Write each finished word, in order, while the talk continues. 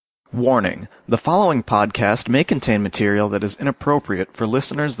Warning: the following podcast may contain material that is inappropriate for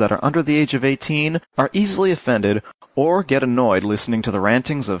listeners that are under the age of 18, are easily offended, or get annoyed listening to the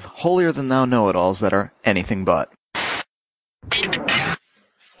rantings of holier-than-thou know-it-alls that are anything but.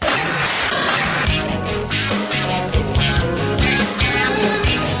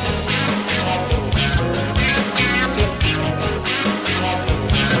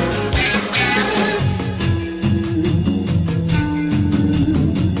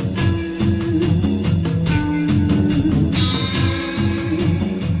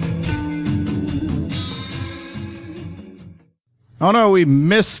 Oh no, we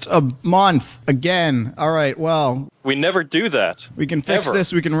missed a month again. All right, well. We never do that. We can fix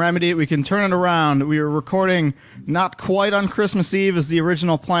this, we can remedy it, we can turn it around. We were recording not quite on Christmas Eve as the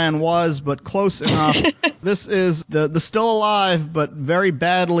original plan was, but close enough. This is the still alive but very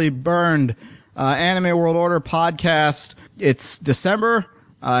badly burned Anime World Order podcast. It's December.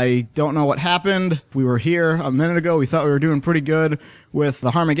 I don't know what happened. We were here a minute ago. We thought we were doing pretty good with the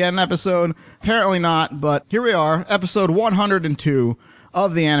Harmageddon episode. Apparently not, but here we are, episode 102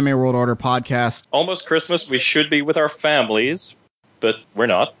 of the Anime World Order podcast. Almost Christmas. We should be with our families, but we're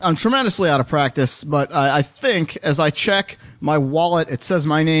not. I'm tremendously out of practice, but I think as I check my wallet, it says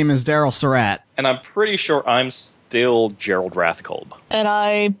my name is Daryl Surratt. And I'm pretty sure I'm still Gerald Rathkolb. And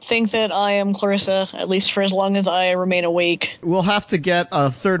I think that I am Clarissa, at least for as long as I remain awake. We'll have to get a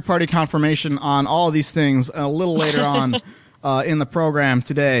third-party confirmation on all of these things a little later on in the program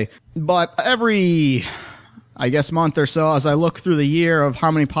today. But every, I guess, month or so, as I look through the year of how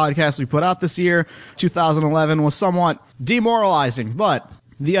many podcasts we put out this year, 2011 was somewhat demoralizing, but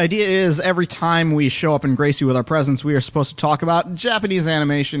the idea is every time we show up and grace you with our presence, we are supposed to talk about Japanese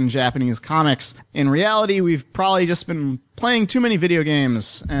animation, Japanese comics. In reality, we've probably just been playing too many video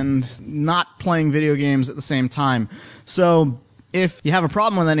games and not playing video games at the same time. So if you have a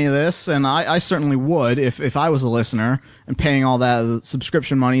problem with any of this, and I certainly would if I was a listener and paying all that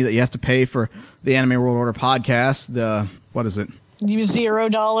subscription money that you have to pay for the Anime World Order podcast, what is it?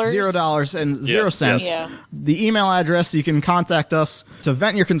 $0. $0 and 0 cents. Yeah. The email address you can contact us to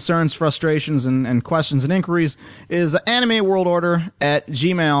vent your concerns, frustrations, and questions and inquiries is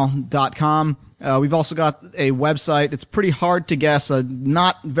animeworldorder@gmail.com. We've also got a website. It's pretty hard to guess,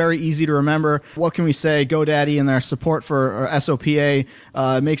 not very easy to remember. What can we say? GoDaddy and their support for SOPA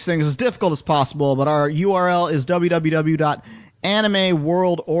makes things as difficult as possible, but our URL is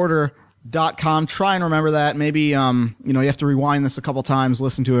www.animeworldorder.com. Try and remember that. Maybe you have to rewind this a couple times,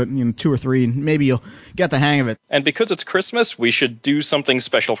 listen to it, 2 or 3, and maybe you'll get the hang of it. And because it's Christmas, we should do something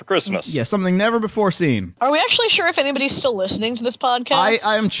special for Christmas. Yeah, something never before seen. Are we actually sure if anybody's still listening to this podcast?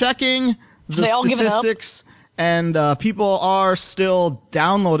 I am checking the statistics, and people are still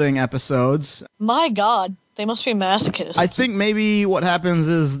downloading episodes. My God. They must be masochists. I think maybe what happens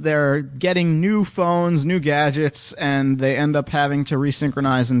is they're getting new phones, new gadgets, and they end up having to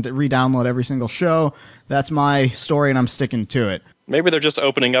resynchronize and re-download every single show. That's my story, and I'm sticking to it. Maybe they're just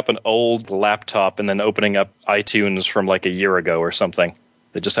opening up an old laptop and then opening up iTunes from like a year ago or something.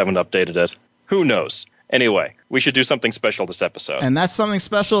 They just haven't updated it. Who knows? Anyway, we should do something special this episode. And that's something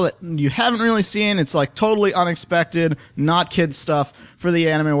special that you haven't really seen. It's like totally unexpected, not kids stuff for the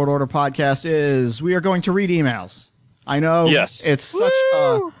Anime World Order podcast is we are going to read emails. I know it's such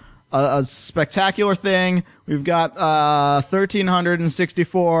a spectacular thing. We've got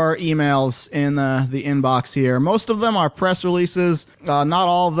 1,364 emails in the inbox here. Most of them are press releases. Not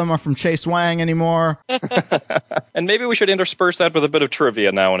all of them are from Chase Wang anymore. And maybe we should intersperse that with a bit of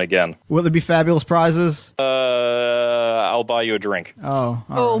trivia now and again. Will there be fabulous prizes? I'll buy you a drink. Oh,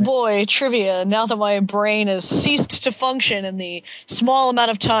 right. Boy, trivia. Now that my brain has ceased to function in the small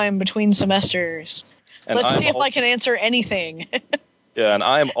amount of time between semesters. And Let's see if I can answer anything. Yeah, and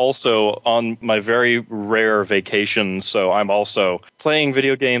I am also on my very rare vacation, so I'm also playing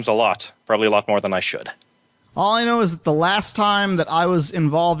video games a lot. Probably a lot more than I should. All I know is that the last time that I was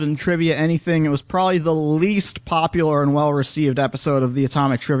involved in trivia anything, it was probably the least popular and well-received episode of the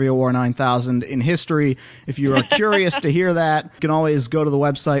Atomic Trivia War 9000 in history. If you are curious to hear that, you can always go to the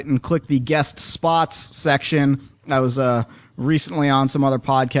website and click the guest spots section. I was recently on some other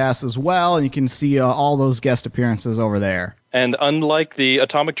podcasts as well, and you can see all those guest appearances over there. And unlike the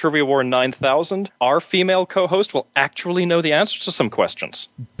Atomic Trivia War 9000, our female co-host will actually know the answers to some questions.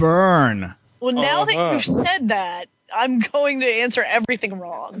 Burn. Well, now that you've said that, I'm going to answer everything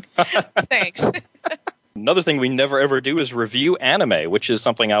wrong. Thanks. Another thing we never ever do is review anime, which is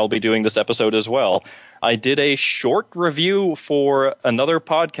something I'll be doing this episode as well. I did a short review for another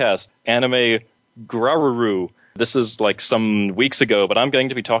podcast, Anime Graruru. This is like some weeks ago, but I'm going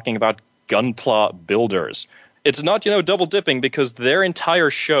to be talking about Gunpla Builders. It's not, double dipping because their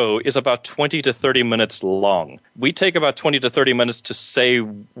entire show is about 20 to 30 minutes long. We take about 20 to 30 minutes to say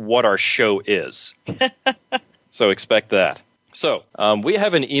what our show is. So expect that. So we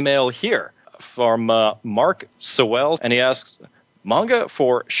have an email here from Mark Sewell, and he asks, manga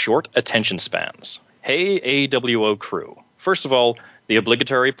for short attention spans. Hey, AWO crew. First of all, the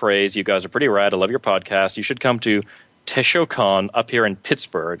obligatory praise. You guys are pretty rad. I love your podcast. You should come to TeshoCon up here in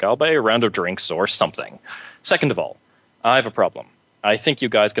Pittsburgh. I'll buy a round of drinks or something. Second of all, I have a problem. I think you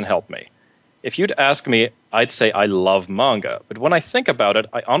guys can help me. If you'd ask me, I'd say I love manga. But when I think about it,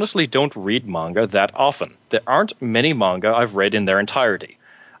 I honestly don't read manga that often. There aren't many manga I've read in their entirety.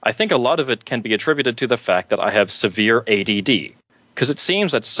 I think a lot of it can be attributed to the fact that I have severe ADD. Because it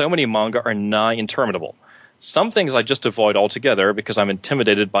seems that so many manga are nigh interminable. Some things I just avoid altogether because I'm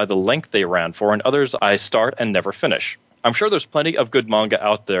intimidated by the length they ran for, and others I start and never finish. I'm sure there's plenty of good manga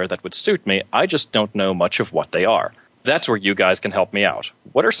out there that would suit me, I just don't know much of what they are. That's where you guys can help me out.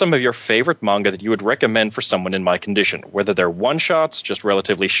 What are some of your favorite manga that you would recommend for someone in my condition? Whether they're one-shots, just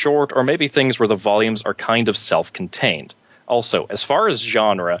relatively short, or maybe things where the volumes are kind of self-contained. Also, as far as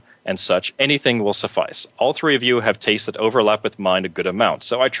genre and such, anything will suffice. All three of you have tastes that overlap with mine a good amount,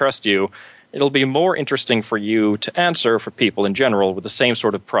 so I trust you. It'll be more interesting for you to answer for people in general with the same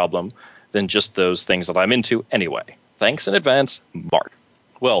sort of problem than just those things that I'm into anyway. Thanks in advance, Mark.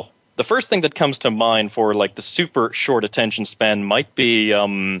 Well, the first thing that comes to mind for like the super short attention span might be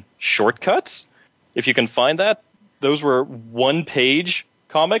shortcuts. If you can find that. Those were one-page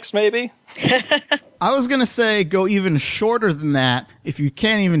comics, maybe? I was going to say go even shorter than that. If you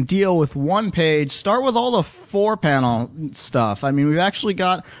can't even deal with one page, start with all the 4-panel stuff. I mean, we've actually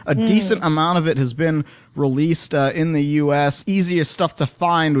got a decent amount of it has been released in the U.S. Easiest stuff to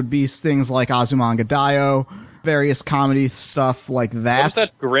find would be things like Azumanga Daioh, various comedy stuff like that. What was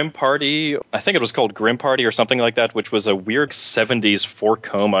that Grim Party? I think it was called Grim Party or something like that, which was a weird 70s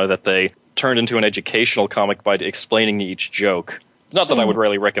 4-coma that they turned into an educational comic by explaining each joke. Not that I would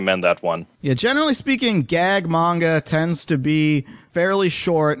really recommend that one. Yeah, generally speaking, gag manga tends to be fairly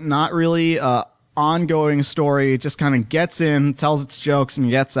short, not really ongoing story. It just kind of gets in, tells its jokes, and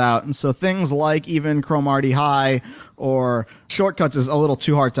gets out. And so things like even Cromartie High or Shortcuts is a little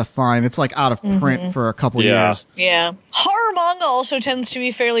too hard to find. It's like out of print for a couple years. Yeah. Horror manga also tends to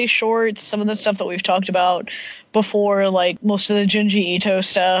be fairly short. Some of the stuff that we've talked about before, like most of the Junji Ito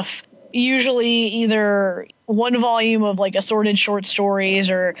stuff, usually either one volume of like assorted short stories,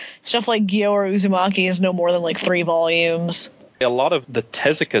 or stuff like Gyo or Uzumaki is no more than like 3 volumes. A lot of the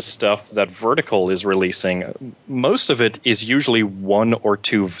Tezuka stuff that Vertical is releasing, most of it is usually 1 or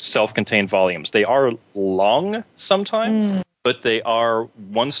 2 self-contained volumes. They are long sometimes, but they are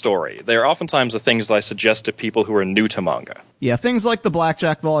one story. They're oftentimes the things that I suggest to people who are new to manga. Yeah, things like the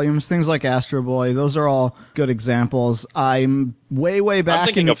Blackjack volumes, things like Astro Boy, those are all good examples. I'm way back. I'm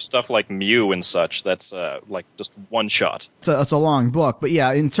thinking of stuff like Mew and such. That's like just one shot. It's a long book, but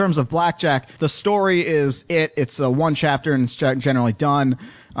yeah, in terms of Blackjack, the story is it's a one chapter and it's generally done.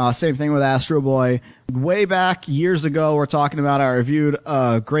 Same thing with Astro Boy. Way back years ago, we're talking about, I reviewed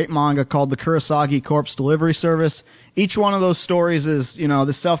a great manga called The Kurosagi Corpse Delivery Service. Each one of those stories is,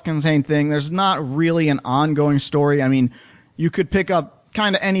 this self-contained thing. There's not really an ongoing story. I mean, you could pick up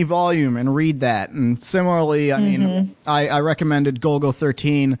kind of any volume and read that. And similarly, I mean, I recommended Golgo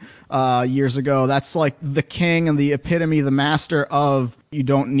 13 years ago. That's like the king and the epitome, the master of you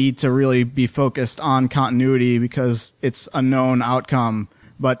don't need to really be focused on continuity because it's a known outcome.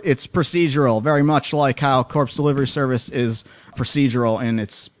 But it's procedural, very much like how Corpse Delivery Service is procedural in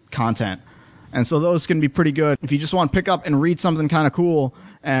its content. And so those can be pretty good. If you just want to pick up and read something kind of cool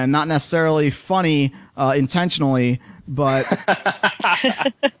and not necessarily funny intentionally, but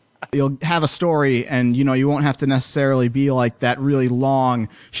you'll have a story and, you won't have to necessarily be like that really long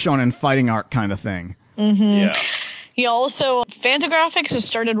shonen fighting arc kind of thing. Yeah. Yeah, also, Fantagraphics has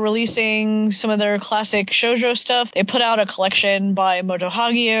started releasing some of their classic shoujo stuff. They put out a collection by Moto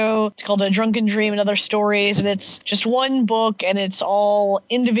Hagio. It's called A Drunken Dream and Other Stories, and it's just one book, and it's all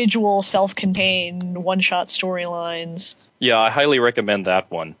individual, self-contained, one-shot storylines. Yeah, I highly recommend that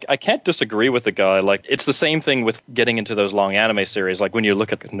one. I can't disagree with the guy. Like, it's the same thing with getting into those long anime series. Like, when you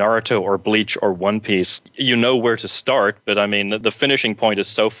look at Naruto or Bleach or One Piece, you know where to start, but I mean, the finishing point is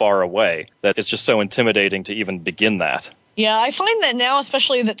so far away that it's just so intimidating to even begin that. Yeah, I find that now,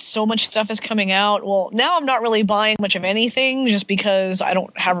 especially that so much stuff is coming out, well, now I'm not really buying much of anything just because I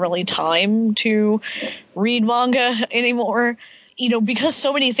don't have really time to read manga anymore. Because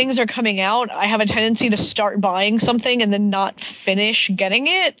so many things are coming out, I have a tendency to start buying something and then not finish getting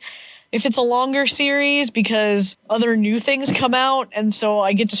it. if it's a longer series because other new things come out, and so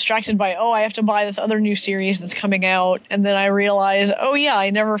I get distracted by, I have to buy this other new series that's coming out, and then I realize, I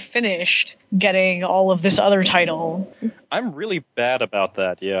never finished getting all of this other title. I'm really bad about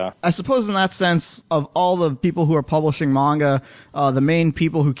that, yeah. I suppose in that sense, of all the people who are publishing manga, the main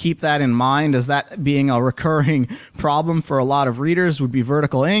people who keep that in mind as that being a recurring problem for a lot of readers would be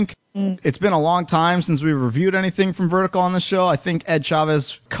Vertical Inc. It's been a long time since we reviewed anything from Vertical on the show. I think Ed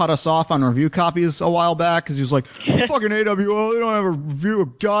Chavez cut us off on review copies a while back because he was like, fucking AWO, they don't have a review a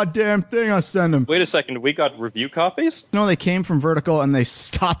goddamn thing I send them. Wait a second, we got review copies? No, they came from Vertical and they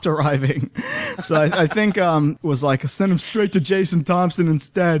stopped arriving. So I think was like, send them straight to Jason Thompson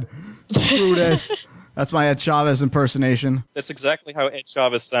instead. Screw this. That's my Ed Chavez impersonation. That's exactly how Ed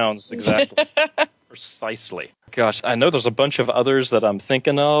Chavez sounds, exactly. Precisely. Gosh, I know there's a bunch of others that I'm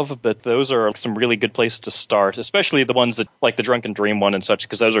thinking of, but those are some really good places to start, especially the ones that, like the Drunken Dream one and such,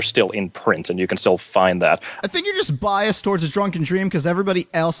 because those are still in print and you can still find that. I think you're just biased towards A Drunken Dream because everybody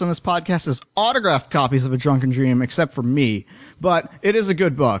else on this podcast has autographed copies of A Drunken Dream except for me. But it is a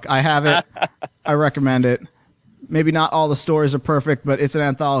good book. I have it. I recommend it. Maybe not all the stories are perfect, but it's an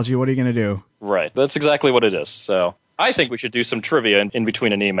anthology. What are you going to do? Right. That's exactly what it is. So I think we should do some trivia in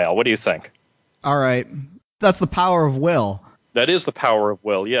between an email. What do you think? All right. That's the power of will. That is the power of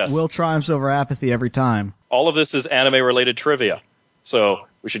will, yes. Will triumphs over apathy every time. All of this is anime-related trivia, so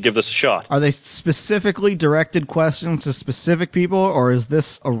we should give this a shot. Are they specifically directed questions to specific people, or is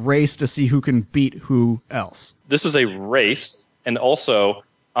this a race to see who can beat who else? This is a race, and also,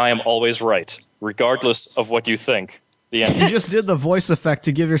 I am always right, regardless of what you think. The answer. You just did the voice effect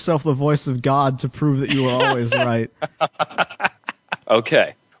to give yourself the voice of God to prove that you were always right.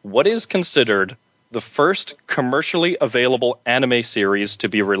 Okay. What is considered the first commercially available anime series to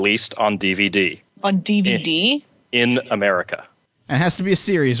be released on DVD? On DVD? In America. And it has to be a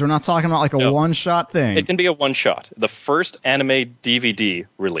series. We're not talking about like a one-shot thing. It can be a one-shot. The first anime DVD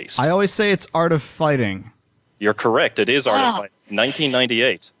released. I always say it's Art of Fighting. You're correct. It is Art of Fighting.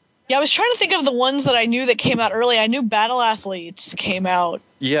 1998. Yeah, I was trying to think of the ones that I knew that came out early. I knew Battle Athletes came out.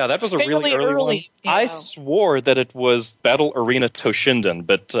 Yeah, that was a really early one. Yeah. I swore that it was Battle Arena Toshinden,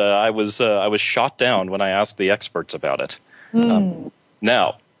 but I was shot down when I asked the experts about it.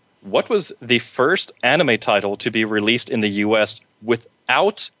 Now, what was the first anime title to be released in the U.S.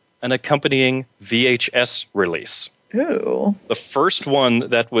 without an accompanying VHS release? Ooh. The first one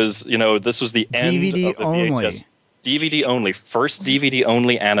that was, this was the end DVD of the only. VHS. DVD only. First DVD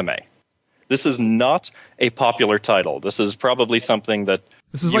only anime. This is not a popular title. This is probably something that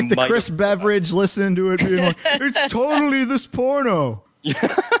this is like the Chris Beveridge listening to it being like, it's totally this porno.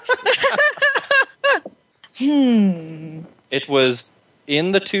 It was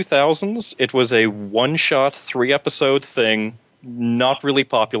in the 2000s. It was a one-shot, 3-episode thing. Not really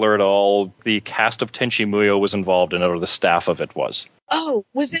popular at all. The cast of Tenchi Muyo was involved in it, or the staff of it was. Oh,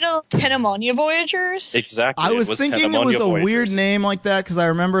 was it a Tenemania Voyagers? Exactly. I was thinking it was a weird name like that because I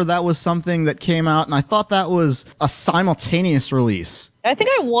remember that was something that came out, and I thought that was a simultaneous release. I think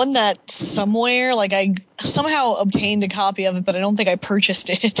I won that somewhere. Like, I somehow obtained a copy of it, but I don't think I purchased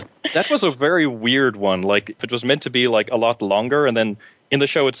it. That was a very weird one. Like, it was meant to be, like, a lot longer, and then in the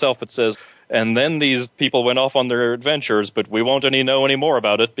show itself it says, and then these people went off on their adventures, but we won't know any more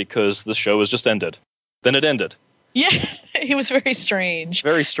about it because the show has just ended. Then it ended. Yeah, it was very strange.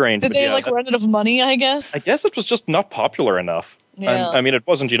 Very strange. Did they run out of money, I guess? I guess it was just not popular enough. Yeah. I mean, it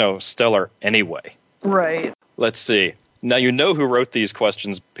wasn't, stellar anyway. Right. Let's see. Now, you know who wrote these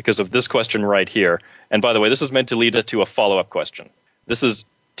questions because of this question right here. And by the way, this is meant to lead to a follow-up question. This is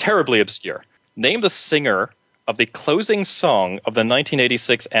terribly obscure. Name the singer of the closing song of the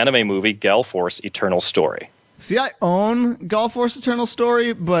 1986 anime movie Gal Force Eternal Story. See, I own Gal Force Eternal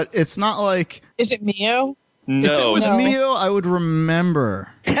Story, but it's not like... Is it Mio? No. If it was Mio, I would remember.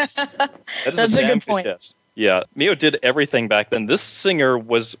 That's a good point. Guess. Yeah, Mio did everything back then. This singer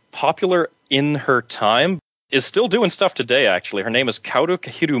was popular in her time, is still doing stuff today, actually. Her name is Kaoru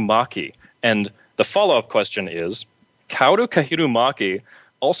Kahirumaki. And the follow-up question is, Kaoru Kahirumaki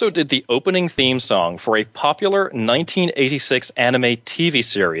also did the opening theme song for a popular 1986 anime TV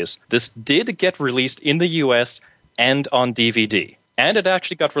series. This did get released in the US and on DVD. And it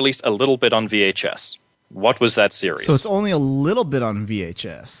actually got released a little bit on VHS. What was that series? So it's only a little bit on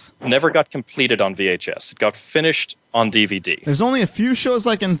VHS. Never got completed on VHS. It got finished on DVD. There's only a few shows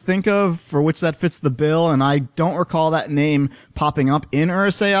I can think of for which that fits the bill, and I don't recall that name popping up in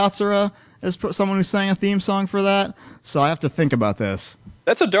Urusei Yatsura as someone who sang a theme song for that. So I have to think about this.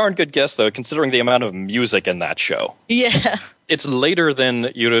 That's a darn good guess, though, considering the amount of music in that show. Yeah. It's later than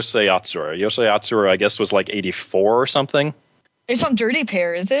Urusei Yatsura. Urusei Yatsura, I guess, was like 84 or something. It's on Dirty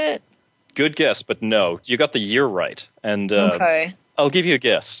Pair, is it? Good guess, but no. You got the year right. And Okay. I'll give you a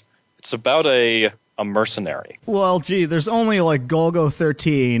guess. It's about a mercenary. Well, gee, there's only like Golgo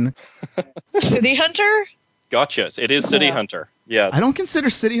 13. City Hunter? Gotcha. It is City Hunter. Yeah. I don't consider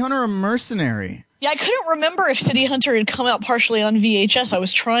City Hunter a mercenary. Yeah, I couldn't remember if City Hunter had come out partially on VHS. I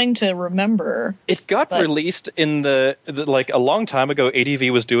was trying to remember. It got released in the like a long time ago.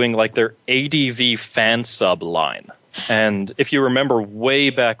 ADV was doing like their ADV fan sub line, and if you remember way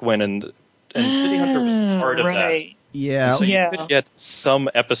back when, and City Hunter was part of that. Yeah. So you could get some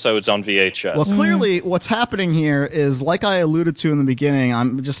episodes on VHS. Well, clearly, what's happening here is, like I alluded to in the beginning,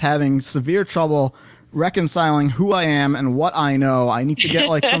 I'm just having severe trouble reconciling who I am and what I know. I need to get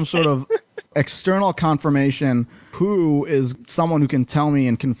like some sort of external confirmation. Who is someone who can tell me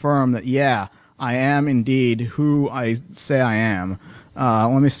and confirm that, yeah, I am indeed who I say I am.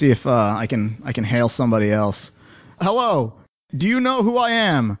 Let me see if I can hail somebody else. Hello. Do you know who I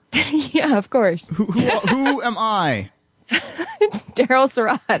am? Yeah, of course. Who am I? It's Daryl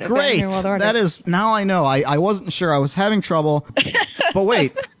Surratt. Great. That is, now I know. I wasn't sure. I was having trouble. But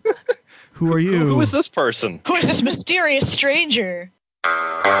wait. Who are you? Who is this person? Who is this mysterious stranger?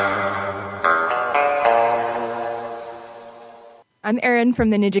 I'm Erin from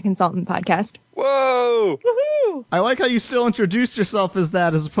the Ninja Consultant podcast. Whoa! Woohoo! I like how you still introduced yourself as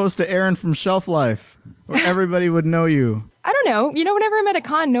that as opposed to Erin from Shelf Life, where everybody would know you. I don't know. You know, whenever I'm at a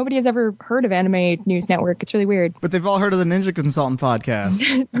con, nobody has ever heard of Anime News Network. It's really weird. But they've all heard of the Ninja Consultant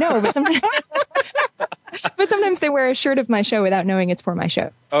podcast. No, but sometimes... But sometimes they wear a shirt of my show without knowing it's for my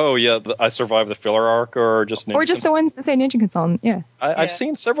show. Oh, yeah, I Survived the Filler Arc, or just Ninja Or just the ones that say Ninja Consultant, yeah. I've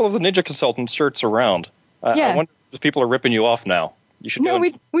seen several of the Ninja Consultant shirts around. I wonder if people are ripping you off now. You should No,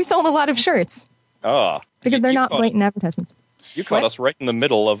 we sold a lot of shirts. You Because they're not caught blatant us. advertisements. You caught us right in the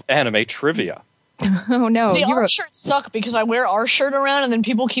middle of anime trivia. Oh, no. See, you our wrote... shirts suck because I wear our shirt around and then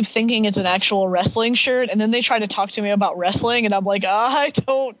people keep thinking it's an actual wrestling shirt and then they try to talk to me about wrestling and I'm like, I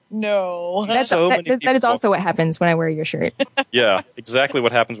don't know. That is also what happens when I wear your shirt. Yeah, exactly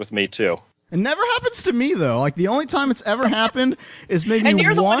what happens with me, too. It never happens to me, though. Like, the only time it's ever happened is maybe And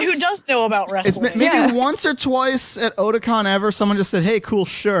you're the once. one who does know about wrestling. It's maybe once or twice at Otakon ever, someone just said, hey, cool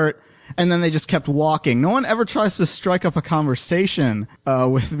shirt, and then they just kept walking. No one ever tries to strike up a conversation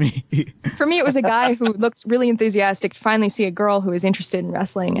with me. For me, it was a guy who looked really enthusiastic to finally see a girl who was interested in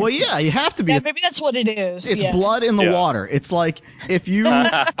wrestling. Well, yeah, you have to be. Yeah, maybe that's what it is. It's yeah. blood in the water. It's like if you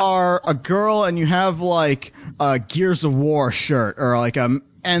are a girl and you have like a Gears of War shirt or like a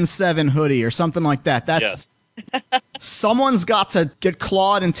N7 hoodie or something like that. That's someone's got to get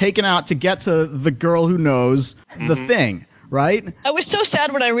clawed and taken out to get to the girl who knows the thing, right? I was so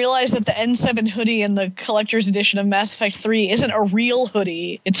sad when I realized that the N7 hoodie in the collector's edition of Mass Effect 3 isn't a real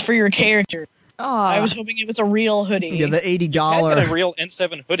hoodie. It's for your character. I was hoping it was a real hoodie. Yeah, the $80. I had a real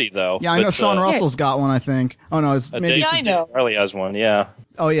N7 hoodie, though. Yeah, I know Sean Russell's got one, I think. Oh, no, it's maybe. I know. Dave Riley has one, yeah.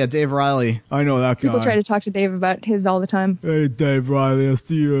 Oh, yeah, Dave Riley. I know that guy. People try to talk to Dave about his all the time. Hey, Dave Riley, I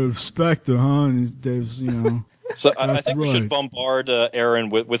see you're a Spectre, huh? And Dave's, you know. So I think we should bombard Erin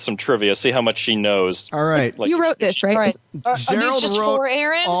with some trivia, see how much she knows. All right. You wrote this, right? All right. Are Gerald these just wrote for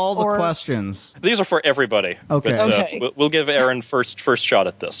Aaron? all the or- questions. These are for everybody. Okay. But, Okay. We'll give Erin first shot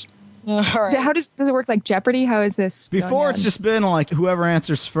at this. All right. How does it work like Jeopardy? How is this? going Before, on? it's just been like whoever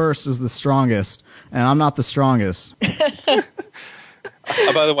answers first is the strongest, and I'm not the strongest.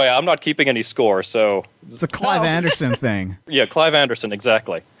 By the way, I'm not keeping any score, so... It's a Clive Anderson thing. Yeah, Clive Anderson,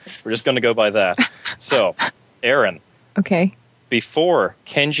 exactly. We're just going to go by that. So, Erin, Okay. before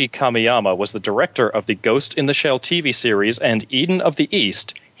Kenji Kamiyama was the director of the Ghost in the Shell TV series and Eden of the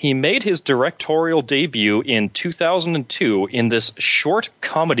East, he made his directorial debut in 2002 in this short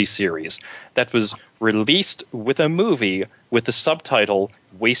comedy series that was released with a movie with the subtitle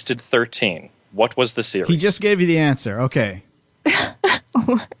Wasted 13. What was the series? He just gave you the answer. Okay.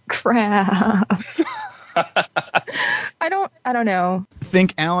 Crap. I don't know.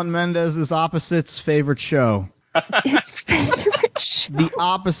 Think Alan Mendez's opposite's favorite show. His favorite show. The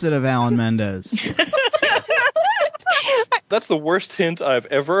opposite of Alan Mendez. That's the worst hint I've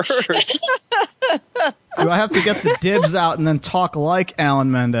ever heard. Do I have to get the dibs out and then talk like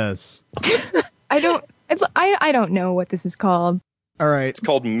Alan Mendez? I don't know what this is called. All right. It's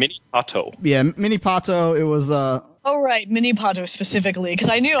called Mini Pato. Yeah, Mini Pato, it was Oh, right. Mini Pato specifically. Because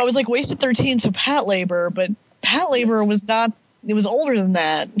I knew, I was like, Wasted 13, so Pat Labor, but Pat Labor was not, it was older than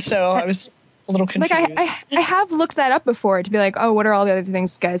that. So I was a little confused. Like I have looked that up before to be like, oh, what are all the other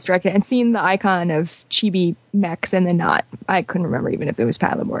things this guy's directed? And seen the icon of chibi mechs and then not. I couldn't remember even if it was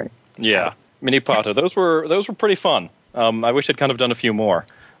Pat Labor. Yeah, Mini Pato. Those were pretty fun. I wish I'd kind of done a few more.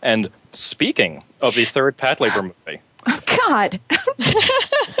 And speaking of the third Pat Labor movie. Oh, God.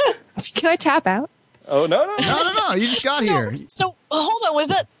 Can I tap out? Oh, no. No. You just got here. So hold on, was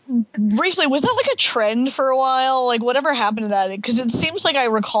that like a trend for a while? Like whatever happened to that? Because it seems like I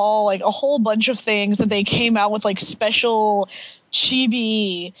recall like a whole bunch of things that they came out with like special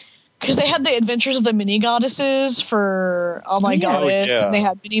chibi. Because they had the Adventures of the Mini Goddesses for Oh My Goddess, and they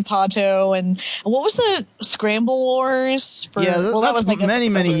had Mini Pato, and what was the Scramble Wars? That was like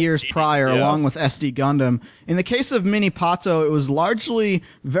many years prior, along with SD Gundam. In the case of Mini Pato, it was largely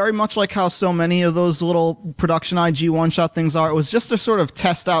very much like how so many of those little production IG one-shot things are. It was just to sort of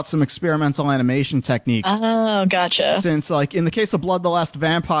test out some experimental animation techniques. Oh, gotcha. Since, like, in the case of Blood the Last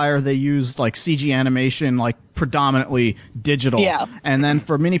Vampire, they used, like, CG animation, like, predominantly digital. Yeah. And then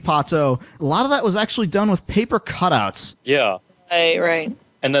for Mini Pato, a lot of that was actually done with paper cutouts. Yeah. Right.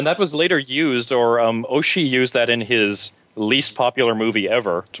 And then that was later used, or Oshii used that in his least popular movie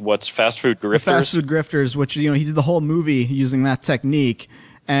ever. What's Fast Food Grifters? Fast Food Grifters, which, he did the whole movie using that technique.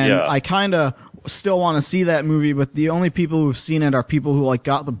 And I kind of still want to see that movie, but the only people who've seen it are people who, like,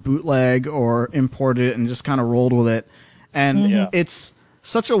 got the bootleg or imported it and just kind of rolled with it. And it's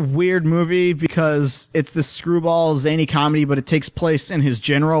such a weird movie because it's this screwball zany comedy, but it takes place in his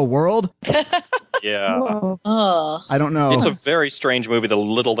general world. Yeah. I don't know. It's a very strange movie, the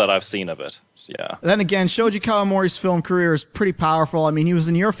little that I've seen of it. Yeah. Then again, Shoji Kawamori's film career is pretty powerful. I mean, he was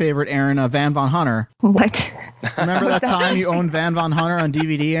in your favorite, Aaron, Van Von Hunter. What? Remember that time you owned Van Von Hunter on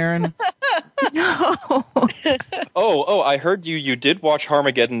DVD, Aaron? No. Oh, I heard you did watch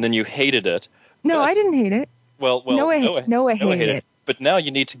Harmageddon, then you hated it. No, I didn't hate it. Well, Noah hated it. But now you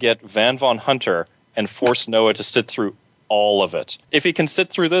need to get Van Von Hunter and force Noah to sit through all of it. If he can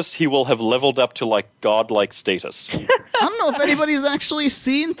sit through this, he will have leveled up to, like, godlike status. I don't know if anybody's actually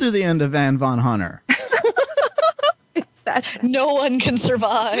seen through the end of Van Von Hunter. No one can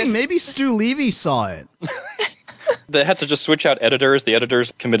survive. Hey, maybe Stu Levy saw it. They had to just switch out editors. The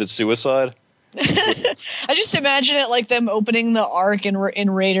editors committed suicide. I just imagine it like them opening the Ark in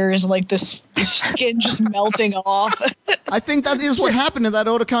Raiders, like the skin just melting off. I think that is what happened in that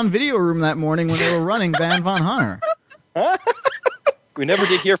Otakon video room that morning when they were running Van Von Hunter. We never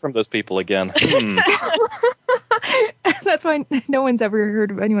did hear from those people again. That's why no one's ever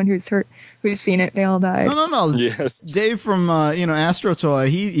heard of anyone who's seen it. They all died. No. Yes. Dave from Astro Toy,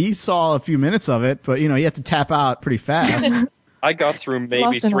 he saw a few minutes of it, but he had to tap out pretty fast. I got through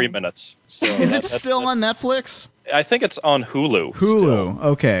maybe 3 minutes. So is it still on Netflix? I think it's on Hulu. Hulu,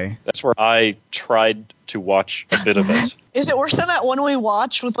 okay. That's where I tried to watch a bit of it. Is it worse than that one we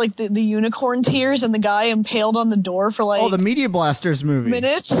watched with like the unicorn tears and the guy impaled on the door for like the Media Blasters movie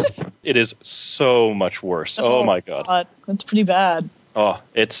minutes? It is so much worse. Oh my god. That's pretty bad. Oh,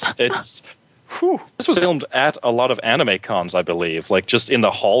 it's whew. This was filmed at a lot of anime cons, I believe, like just in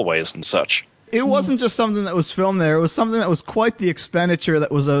the hallways and such. It wasn't just something that was filmed there. It was something that was quite the expenditure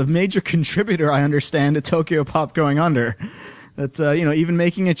that was a major contributor, I understand, to Tokyo Pop going under. That, even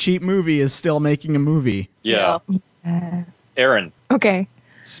making a cheap movie is still making a movie. Yeah. Aaron. Okay.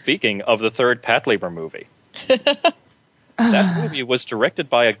 Speaking of the third Patlabor movie. That movie was directed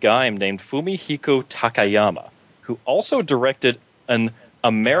by a guy named Fumihiko Takayama, who also directed an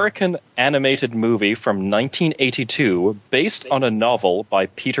American animated movie from 1982 based on a novel by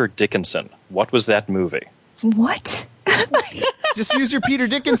Peter Dickinson. What was that movie? What? Just use your Peter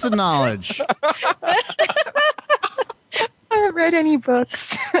Dickinson knowledge. I haven't read any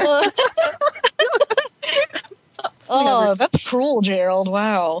books. Oh, that's cruel, Gerald.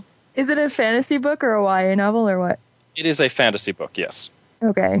 Wow. Is it a fantasy book or a YA novel or what? It is a fantasy book, yes.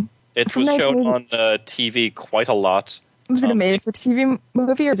 Okay. It was shown on TV quite a lot. Was it a made-for-TV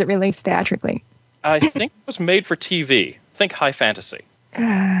movie, or is it released theatrically? I think it was made for TV. Think high fantasy.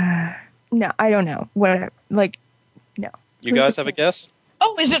 No, I don't know. No. You guys have a guess?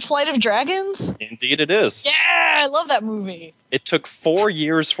 Oh, is it Flight of Dragons? Indeed it is. Yeah, I love that movie. It took 4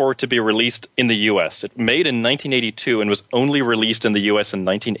 years for it to be released in the U.S. It made in 1982 and was only released in the U.S. in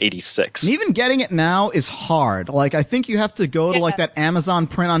 1986. And even getting it now is hard. Like, I think you have to go to, like, that Amazon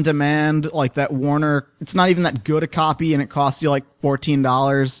print-on-demand, like that Warner. It's not even that good a copy, and it costs you, like,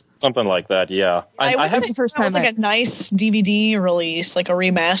 $14. Something like that, yeah. I have the first time like a nice DVD release, like a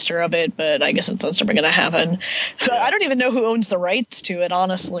remaster of it, but I guess that's never going to happen. I don't even know who owns the rights to it,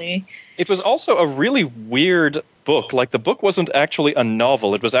 honestly. It was also a really weird book. Like, the book wasn't actually a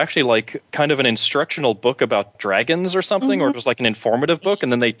novel. It was actually like kind of an instructional book about dragons or something, or it was like an informative book,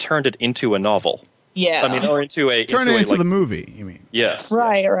 and then they turned it into a novel. Yeah. I mean, or into a... Turn it into the movie, you mean? Yes.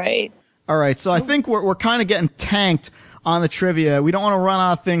 Right. All right, so I think we're kind of getting tanked on the trivia. We don't want to run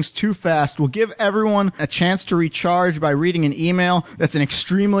out of things too fast. We'll give everyone a chance to recharge by reading an email that's an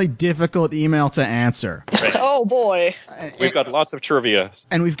extremely difficult email to answer. Right. Oh, boy. We've got lots of trivia.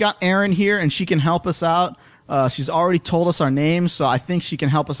 And we've got Erin here, and she can help us out. She's already told us our names, so I think she can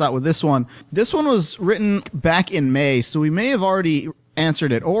help us out with this one. This one was written back in May, so we may have already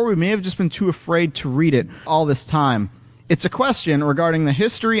answered it, or we may have just been too afraid to read it all this time. It's a question regarding the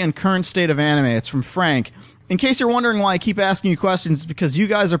history and current state of anime. It's from Frank. In case you're wondering why I keep asking you questions, it's because you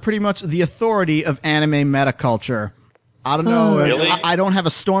guys are pretty much the authority of anime metaculture. I don't know. Really? I don't have a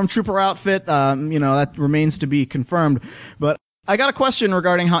stormtrooper outfit. That remains to be confirmed. But I got a question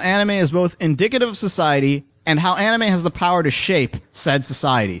regarding how anime is both indicative of society and how anime has the power to shape said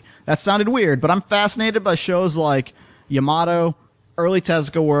society. That sounded weird, but I'm fascinated by shows like Yamato, early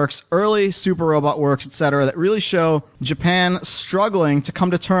Tezuka works, early Super Robot works, etc., that really show Japan struggling to come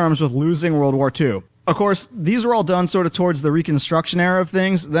to terms with losing World War II. Of course, these were all done sort of towards the Reconstruction era of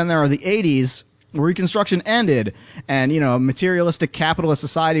things. Then there are the 80s, where Reconstruction ended, and, materialistic capitalist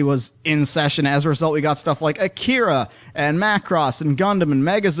society was in session. As a result, we got stuff like Akira and Macross and Gundam and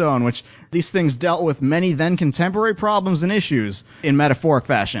Megazone, which these things dealt with many then contemporary problems and issues in metaphoric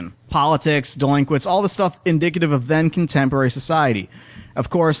fashion. Politics, delinquents, all the stuff indicative of then contemporary society. Of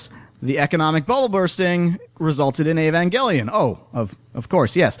course, the economic bubble bursting resulted in Evangelion. Oh, of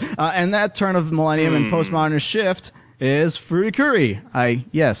course, yes. And that turn of the millennium and postmodernist shift is Furikuri.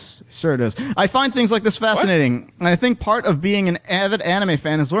 Yes, sure it is. I find things like this fascinating, and I think part of being an avid anime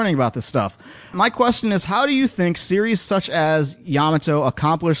fan is learning about this stuff. My question is, how do you think series such as Yamato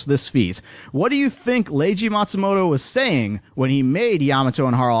accomplished this feat? What do you think Leiji Matsumoto was saying when he made Yamato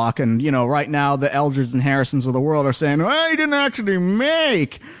and Harlock? And, right now the Eldreds and Harrisons of the world are saying, well, he didn't actually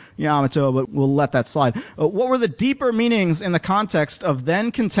make Yamato, but we'll let that slide. What were the deeper meanings in the context of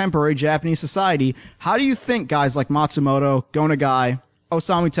then contemporary Japanese society? How do you think guys like Matsumoto, Gonagai,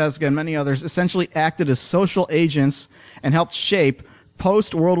 Osamu Tezuka, and many others essentially acted as social agents and helped shape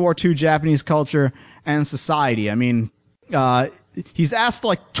post-World War II Japanese culture and society? I mean, he's asked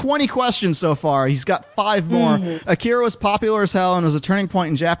like 20 questions so far. He's got 5 more. Akira was popular as hell and was a turning point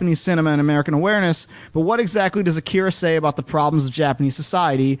in Japanese cinema and American awareness. But what exactly does Akira say about the problems of Japanese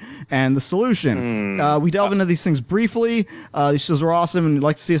society and the solution? We delve into these things briefly. These shows were awesome, and you'd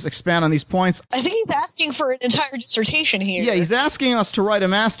like to see us expand on these points. I think he's asking for an entire dissertation here. Yeah, he's asking us to write a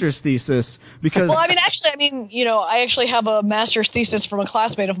master's thesis because... Well, I actually have a master's thesis from a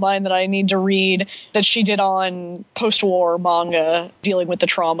classmate of mine that I need to read that she did on post-war manga dealing with the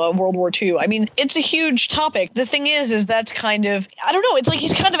trauma of World War II. I mean, it's a huge topic. The thing is that's kind of, I don't know, it's like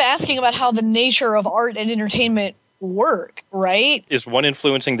he's kind of asking about how the nature of art and entertainment work, right? Is one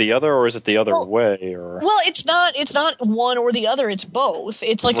influencing the other, or is it the other way? Or well, it's not one or the other, it's both.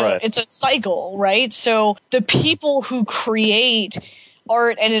 It's like it's a cycle, right? So the people who create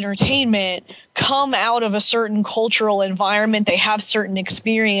art and entertainment come out of a certain cultural environment. They have certain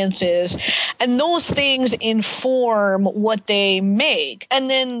experiences, and those things inform what they make. And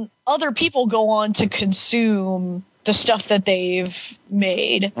then other people go on to consume the stuff that they've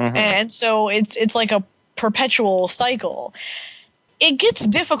made. And so it's like a perpetual cycle. It gets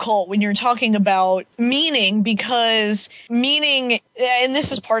difficult when you're talking about meaning, because meaning, and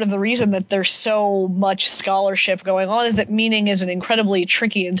this is part of the reason that there's so much scholarship going on, is that meaning is an incredibly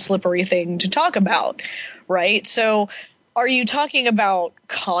tricky and slippery thing to talk about, right? So are you talking about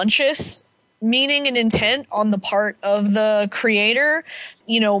conscious meaning and intent on the part of the creator?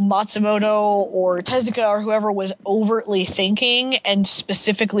 Matsumoto or Tezuka or whoever was overtly thinking and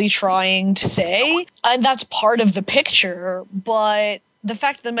specifically trying to say, and that's part of the picture. But the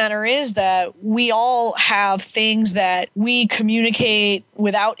fact of the matter is that we all have things that we communicate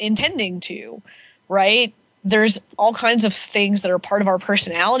without intending to, right? There's all kinds of things that are part of our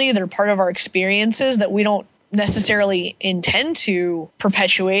personality, that are part of our experiences that we don't necessarily intend to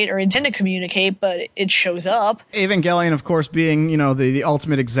perpetuate or intend to communicate, but it shows up. Evangelion, of course, being, the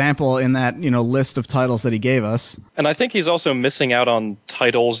ultimate example in that, list of titles that he gave us. And I think he's also missing out on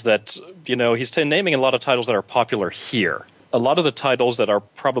titles that, he's naming a lot of titles that are popular here. A lot of the titles that are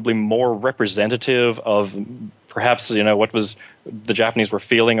probably more representative of perhaps, what was the Japanese were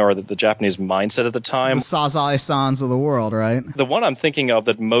feeling or the Japanese mindset at the time. The Sazae-sans of the world, right? The one I'm thinking of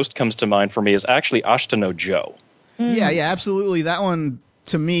that most comes to mind for me is actually Ashita no Joe. Yeah, absolutely. That one,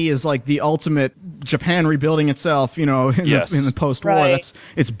 to me, is like the ultimate Japan rebuilding itself, in the post-war. Right.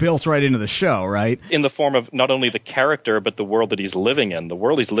 It's built right into the show, right? In the form of not only the character, but the world that he's living in. The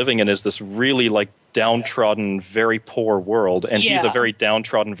world he's living in is this really, downtrodden, very poor world, and he's a very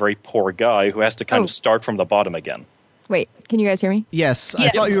downtrodden, very poor guy who has to kind of start from the bottom again. Wait, can you guys hear me? Yes. I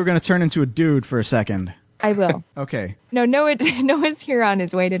thought you were going to turn into a dude for a second. I will. Okay. No, Noah's here on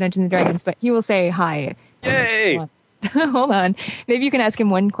his way to Dungeons and Dragons, but he will say hi. Yay! Hold on. Maybe you can ask him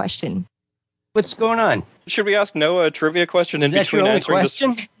one question. What's going on? Should we ask Noah a trivia question Is that your only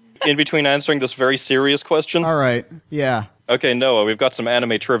question? In between answering this very serious question? All right. Yeah. Okay, Noah, we've got some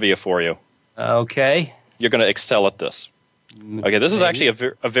anime trivia for you. Okay. You're going to excel at this. Okay, this is actually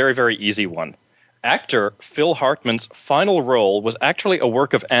a very, very easy one. Actor Phil Hartman's final role was actually a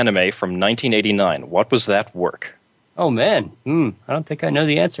work of anime from 1989. What was that work? Oh, man. I don't think I know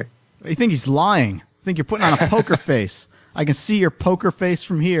the answer. You think he's lying? I think you're putting on a poker face. I can see your poker face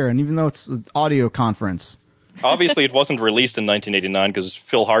from here, and even though it's an audio conference. Obviously, it wasn't released in 1989 because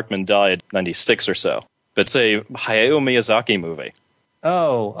Phil Hartman died 96 or so. But it's a Hayao Miyazaki movie.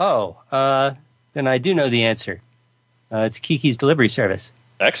 Then I do know the answer. It's Kiki's Delivery Service.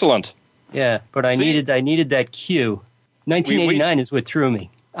 Excellent. Yeah, but I needed that cue. 1989 is what threw me.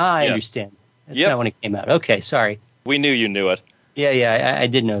 I understand. That's not when it came out. Okay, sorry. We knew you knew it. Yeah, I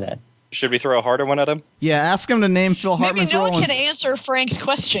did know that. Should we throw a harder one at him? Yeah, ask him to name Phil Hartman's role. Maybe no one can answer Frank's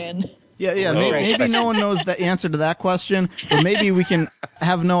question. Yeah. Maybe no one knows the answer to that question, but maybe we can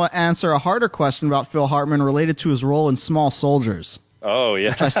have Noah answer a harder question about Phil Hartman related to his role in Small Soldiers. Oh, yeah.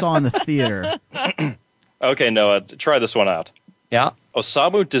 Which I saw in the theater. Okay, Noah, try this one out. Yeah.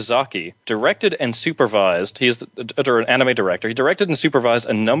 Osamu Dezaki directed and supervised, he is an anime director, he directed and supervised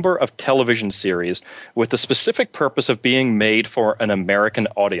a number of television series with the specific purpose of being made for an American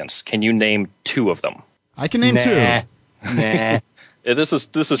audience. Can you name 2 of them? I can name 2. Nah. This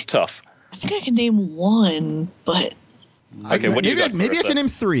is tough. I think I can name 1, but... Okay, what do you got? Maybe I can name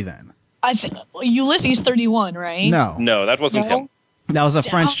 3 then. I think Ulysses 31, right? No, that wasn't him. That was a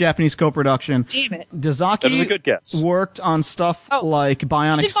French-Japanese co-production. Damn it. Dezaki That was a good guess. worked on stuff like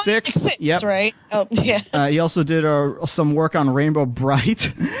Bionic 6. Yep. Right? Oh, yeah. He also did some work on Rainbow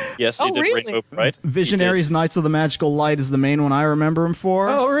Bright. Yes, he did really? Rainbow Bright. Visionaries Knights of the Magical Light is the main one I remember him for.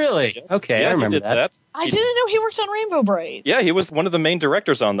 Oh, really? Yes. Okay, Yeah, I he remember did that. I didn't know he worked on Rainbow Bright. Yeah, he was one of the main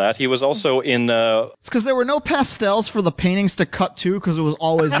directors on that. He was also in... It's because there were no pastels for the paintings to cut to because it was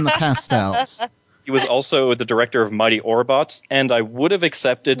always in the pastels. He was also the director of Mighty Orbots, and I would have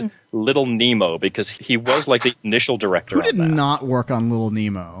accepted Little Nemo because he was like the initial director. Who did on that. not work on Little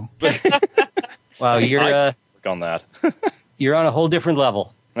Nemo? Wow, you're work on that. you're on a whole different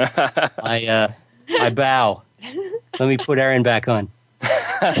level. I bow. Let me put Aaron back on.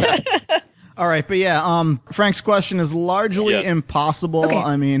 All right, but yeah, Frank's question is largely impossible. Okay.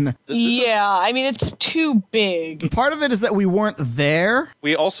 I mean, it's too big. part of it is that we weren't there.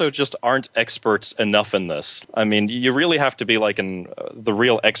 We also just aren't experts enough in this. I mean, you really have to be like the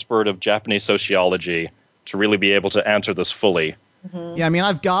real expert of Japanese sociology to really be able to answer this fully. Mm-hmm. Yeah, I mean,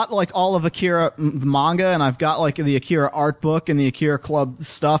 I've got like all of Akira the manga, and I've got like the Akira art book and the Akira Club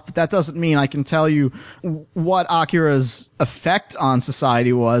stuff, but that doesn't mean I can tell you what Akira's effect on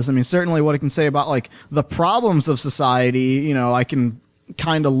society was. I mean, certainly what I can say about like the problems of society, I can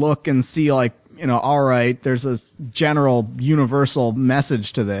kind of look and see like, all right, there's a general universal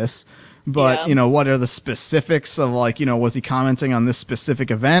message to this. But, what are the specifics of like, was he commenting on this specific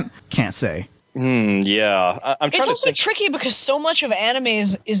event? Can't say. Yeah. I'm trying It's also to think. tricky because so much of anime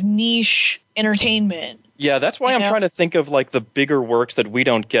is niche entertainment. Yeah, that's why I'm trying to think of like the bigger works that we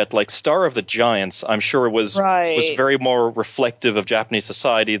don't get, like Star of the Giants. I'm sure was very more reflective of Japanese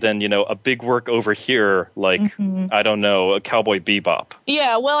society than a big work over here, like I don't know, a Cowboy Bebop.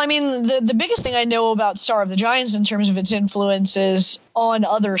 Yeah, well, I mean, the biggest thing I know about Star of the Giants in terms of its influences on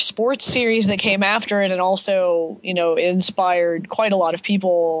other sports series that came after it, and also it inspired quite a lot of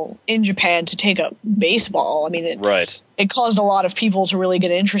people in Japan to take up baseball. I mean, it caused a lot of people to really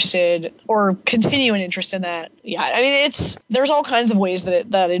get interested or continue an interest in that. Yeah, I mean, there's all kinds of ways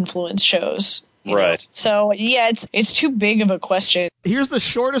that influence shows. You know? So yeah, it's too big of a question. Here's the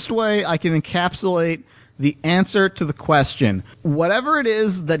shortest way I can encapsulate the answer to the question. Whatever it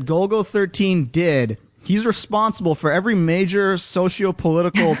is that Golgo 13 did, he's responsible for every major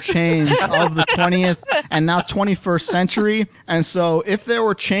socio-political change of the 20th and now 21st century. And so if there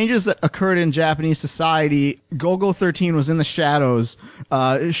were changes that occurred in Japanese society, Golgo 13 was in the shadows,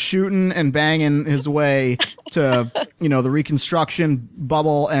 shooting and banging his way to, the Reconstruction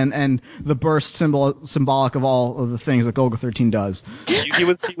bubble and the burst symbolic of all of the things that Golgo 13 does. He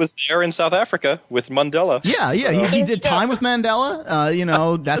was there in South Africa with Mandela. Yeah, he did time with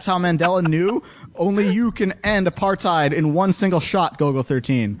Mandela. That's how Mandela knew. Only you can end apartheid in one single shot, Golgo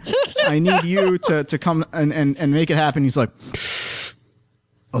 13. I need you to come and make it happen. He's like,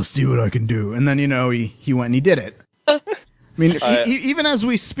 I'll see what I can do. And then, he went and he did it. I mean, even as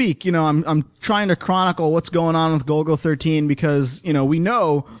we speak, I'm trying to chronicle what's going on with Golgo 13 because, we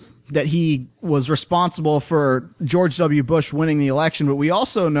know that he was responsible for George W. Bush winning the election, but we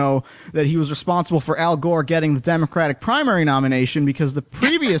also know that he was responsible for Al Gore getting the Democratic primary nomination because the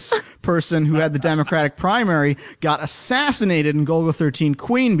previous person who had the Democratic primary got assassinated in Golgo 13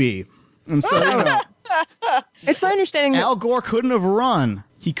 Queen Bee. And so, you know, it's my understanding that Al Gore couldn't have run.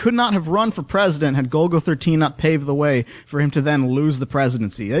 He could not have run for president had Golgo 13 not paved the way for him to then lose the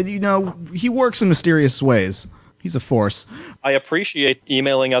presidency. You know, he works in mysterious ways. He's a force. I appreciate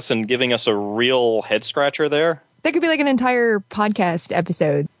emailing us and giving us a real head scratcher there. that could be like an entire podcast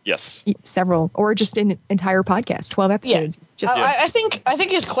episode. Yes. Several, or just an entire podcast, 12 episodes. Yeah. Just I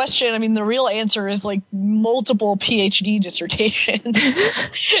think his question, I mean, the real answer is like multiple PhD dissertations,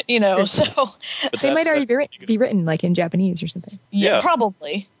 you know, so. They might already be written like in Japanese or something. Yeah.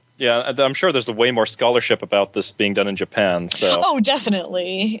 Probably. Yeah, I'm sure there's way more scholarship about this being done in Japan. So. Oh,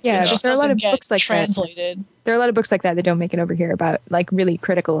 definitely. Yeah, it just there are a lot of doesn't books like translated. that. There are a lot of books like that don't make it over here about like really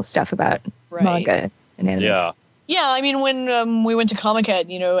critical stuff about manga and anime. Yeah. Yeah, I mean, when we went to Comic-Con,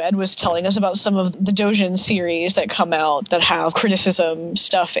 you know, Ed was telling us about some of the Dojin series that come out that have criticism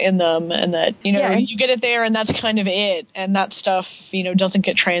stuff in them, and that, you know, you get it there and that's kind of it, and that stuff, you know, doesn't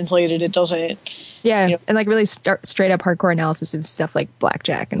get translated, it doesn't. Yeah, you know, and like really straight up hardcore analysis of stuff like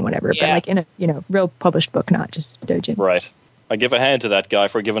Blackjack and whatever, but like in a, you know, real published book, not just Dojin. Right. I give a hand to that guy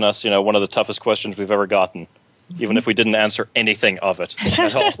for giving us, you know, one of the toughest questions we've ever gotten, even if we didn't answer anything of it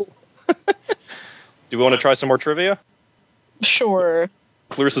at all. Do we want to try some more trivia? Sure.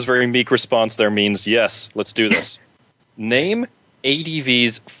 Clarissa's very meek response there means, yes, let's do this. Name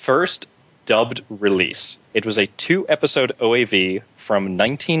ADV's first dubbed release. It was a 2-episode OAV from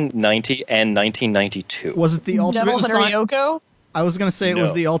 1990 and 1992. Was it the ultimate Devil in Hunter sci- Yoko? I was going to say it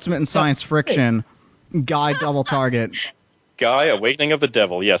was the ultimate in science friction. Guy Double Target. Guy, Awakening of the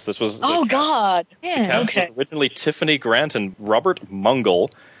Devil. Yes, this was... Oh, God. The cast was originally Tiffany Grant and Robert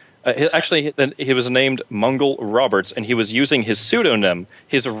Mungle. Actually, he was named Mungle Roberts, and he was using his pseudonym.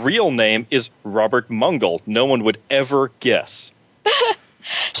 His real name is Robert Mungle. No one would ever guess.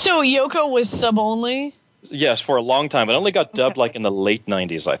 So Yoko was sub-only? Yes, for a long time. It only got dubbed like in the late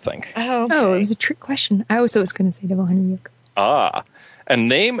 90s, I think. Oh, okay. Oh, it was a trick question. I also was going to say Devil Hunter Yoko. Ah. And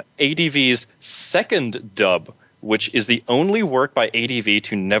name ADV's second dub, which is the only work by ADV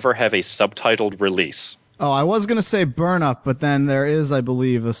to never have a subtitled release. Oh, I was going to say Burn Up, but then there is, I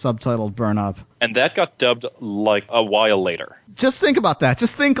believe, a subtitled Burn Up. And that got dubbed like a while later. Just think about that.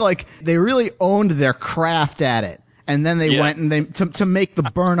 Just think like they really owned their craft at it. And then they went and to make the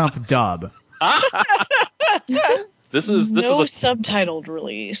Burn Up dub. This is a subtitled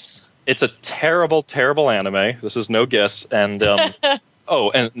release. It's a terrible, terrible anime. This is no guess. And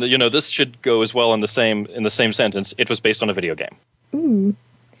oh, and you know, this should go as well in the same sentence. It was based on a video game. Ooh.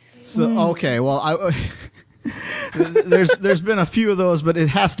 So okay, well, there's been a few of those, but it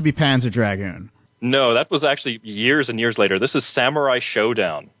has to be Panzer Dragoon. No, that was actually years and years later. This is Samurai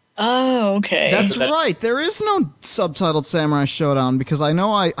Showdown. Oh, okay. That's right. There is no subtitled Samurai Showdown because I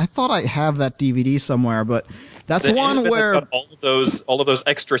know I thought I have that DVD somewhere, but that's the one where got all of those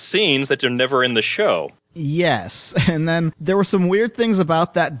extra scenes that are never in the show. Yes, and then there were some weird things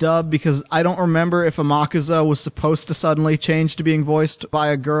about that dub because I don't remember if Amakusa was supposed to suddenly change to being voiced by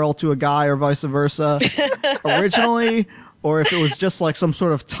a girl to a guy or vice versa originally, or if it was just like some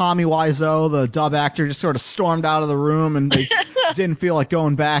sort of Tommy Wiseau, the dub actor, just sort of stormed out of the room and they didn't feel like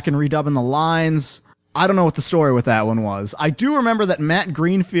going back and redubbing the lines. I don't know what the story with that one was. I do remember that Matt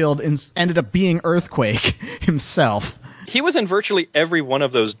Greenfield ended up being Earthquake himself. He was in virtually every one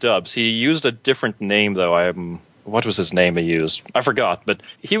of those dubs. He used a different name, though. What was his name he used? I forgot, but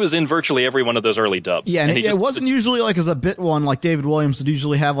he was in virtually every one of those early dubs. Yeah, and it wasn't usually like as a bit one like David Williams would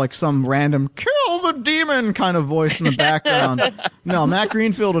usually have like some random kill the demon kind of voice in the background. No, Matt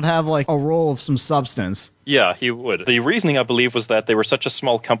Greenfield would have like a role of some substance. Yeah, he would. The reasoning, I believe, was that they were such a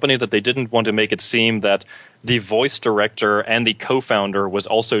small company that they didn't want to make it seem that the voice director and the co-founder was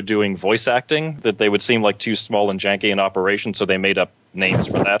also doing voice acting, that they would seem like too small and janky in operation, so they made up names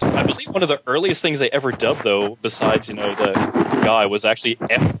for that. I believe one of the earliest things they ever dubbed, though, besides, you know, the guy, was actually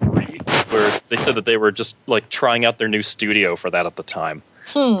F3, where they said that they were just, like, trying out their new studio for that at the time.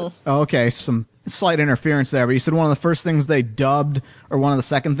 Okay, some slight interference there, but you said one of the first things they dubbed, or one of the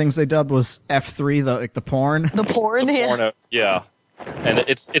second things they dubbed was F3, the porn? The porn, yeah. Porno, yeah. And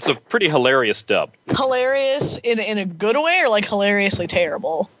it's a pretty hilarious dub. Hilarious in a good way, or like hilariously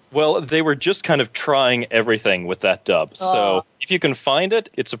terrible? Well, they were just kind of trying everything with that dub. So if you can find it,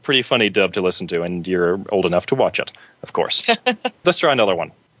 it's a pretty funny dub to listen to, and you're old enough to watch it, of course. Let's try another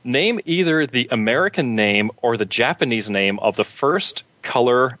one. Name either the American name or the Japanese name of the first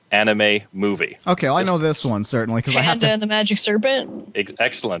color anime movie. Okay, well, I know this one, certainly, because I have Panda to... and the Magic Serpent?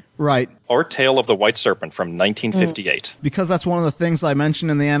 Excellent. Right. Or Tale of the White Serpent from 1958. Because that's one of the things I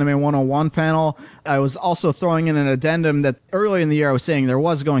mentioned in the Anime 101 panel. I was also throwing in an addendum that earlier in the year I was saying there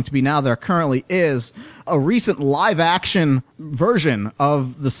was going to be, now there currently is, a recent live-action version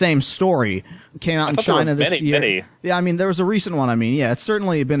of the same story. Came out in China this year. Many. Yeah, I mean, there was a recent one. I mean, yeah, it's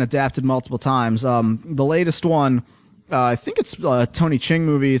certainly been adapted multiple times. The latest one... I think it's a Tony Ching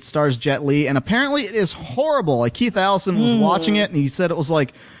movie. It stars Jet Li, and apparently it is horrible. Like, Keith Allison was watching it, and he said it was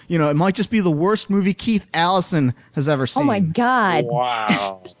like, it might just be the worst movie Keith Allison has ever seen. Oh my God.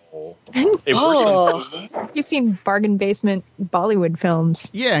 Wow. He's seen bargain basement Bollywood films.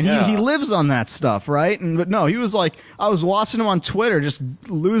 Yeah, and he lives on that stuff, right? But no, he was like, I was watching him on Twitter, just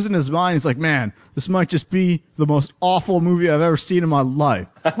losing his mind. He's like, man, this might just be the most awful movie I've ever seen in my life.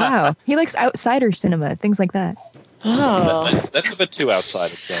 Wow. He likes outsider cinema, things like that. Oh. That's a bit too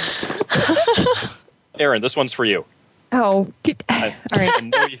outside, it seems. Aaron, this one's for you. Oh, all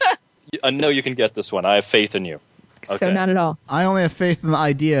right. I know you can get this one. I have faith in you. Okay. So not at all. I only have faith in the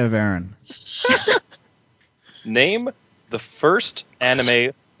idea of Aaron. Name the first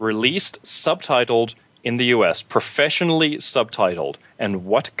anime released subtitled in the U.S., professionally subtitled, and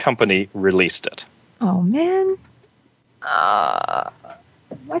what company released it? Oh, man.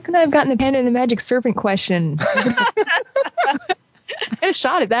 Why couldn't I have gotten the Panda and the Magic Serpent question? I had a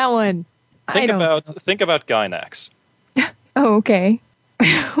shot at that one. Think about Gynax. Oh, okay.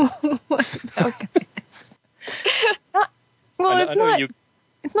 It's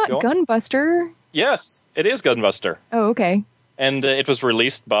not Gunbuster. Yes, it is Gunbuster. Oh, okay. And it was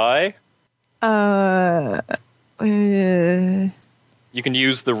released by... You can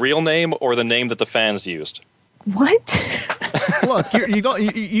use the real name or the name that the fans used. What? Look,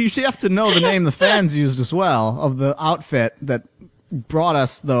 you have to know the name the fans used as well of the outfit that brought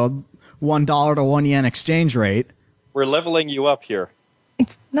us the $1 to 1 yen exchange rate. We're leveling you up here.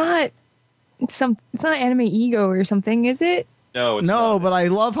 It's not Anime Ego or something, is it? No, it's not. But I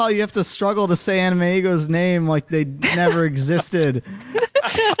love how you have to struggle to say Anime Ego's name like they never existed.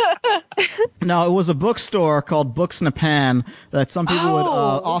 No, it was a bookstore called Books Napan that some people would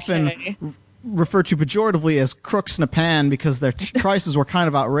often refer to pejoratively as Crooks Napan because their prices were kind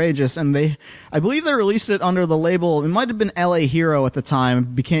of outrageous, and I believe they released it under the label, it might have been LA Hero at the time,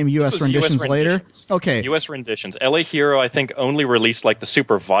 became US Renditions later. Okay. US Renditions. LA Hero, I think, only released like the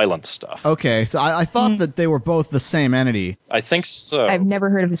super violent stuff. Okay, so I thought that they were both the same entity. I think so. I've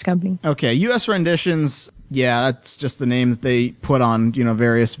never heard of this company. Okay, US Renditions, yeah, that's just the name that they put on,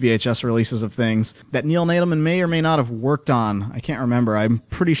 various VHS releases of things that Neil Nadelman may or may not have worked on. I can't remember. I'm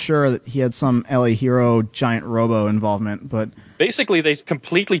pretty sure that he had some LA Hero Giant Robo involvement, but... Basically, they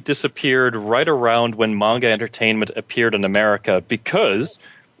completely disappeared right around when Manga Entertainment appeared in America because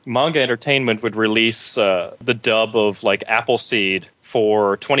Manga Entertainment would release the dub of, like, Appleseed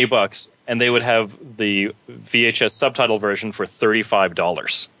for $20, and they would have the VHS subtitle version for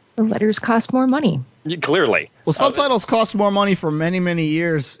 $35. The letters cost more money. Clearly. Well, subtitles cost more money for many, many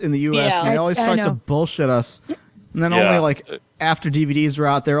years in the U.S., and they always tried to bullshit us. And then only, like, after DVDs were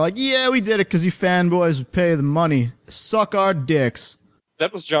out, they were like, yeah, we did it because you fanboys would pay the money. Suck our dicks.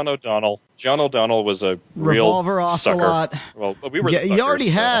 That was John O'Donnell. John O'Donnell was a real Revolver Ocelot. sucker. Well, we were the suckers. He already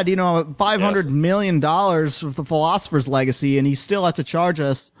had, $500 million with the Philosopher's Legacy, and he still had to charge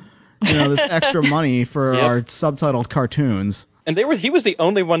us, this extra money for our subtitled cartoons. And he was the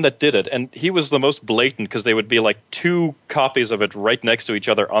only one that did it, and he was the most blatant because they would be like 2 copies of it right next to each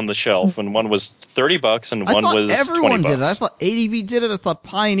other on the shelf, and one was $30 and one was $20. Everyone did it. I thought ADV did it. I thought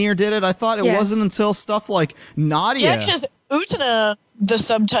Pioneer did it. I thought it wasn't until stuff like Nadia. Yeah, because Utena, the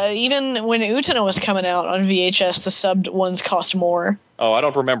subtitle, even when Utena was coming out on VHS, the subbed ones cost more. Oh, I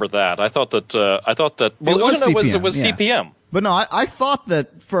don't remember that. I thought that well, Utena was yeah. CPM. But no, I thought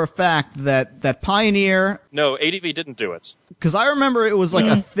that for a fact that Pioneer... No, ADV didn't do it. Because I remember it was like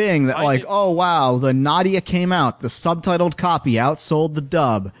a thing that oh wow, the Nadia came out, the subtitled copy outsold the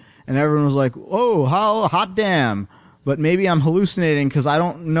dub. And everyone was like, oh, how hot damn. But maybe I'm hallucinating because I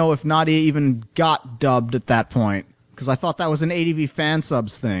don't know if Nadia even got dubbed at that point. Because I thought that was an ADV fan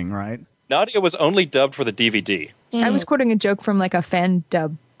subs thing, right? Nadia was only dubbed for the DVD. I was quoting a joke from like a fan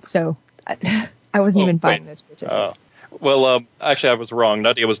dub, so I wasn't even buying those statistics. Well, actually, I was wrong.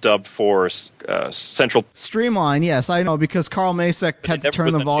 Nadia was dubbed for Central. Streamline, yes, I know, because Carl Masek had to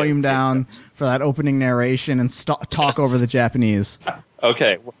turn the volume down for that opening narration and talk over the Japanese.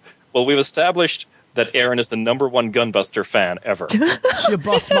 Okay. Well, we've established that Aaron is the #1 Gunbuster fan ever. She'll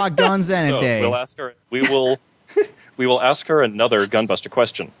bust my guns any day. We'll ask her. We will ask her another Gunbuster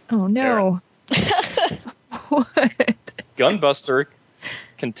question. Oh no! What? Gunbuster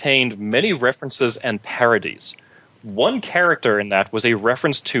contained many references and parodies. One character in that was a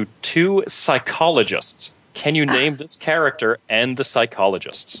reference to 2 psychologists. Can you name this character and the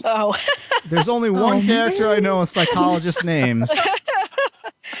psychologists? Oh. There's only one character I know a psychologist names.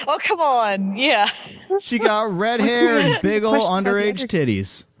 Oh, come on. Yeah. She got red hair and big ol' underage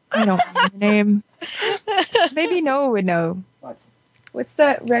titties. I don't know the name. Maybe Noah would know. What's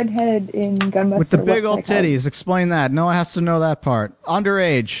that redhead in Gunbuster? With the big old What's that called? titties. Explain that. Noah has to know that part.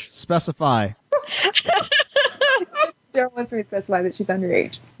 Underage. Specify. Daryl wants me to specify that she's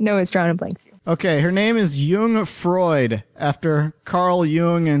underage. Noah's drawing a blank too. Okay, her name is Jung Freud, after Carl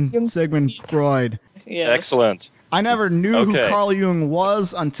Jung and Sigmund Freud. Yes. Excellent. I never knew who Carl Jung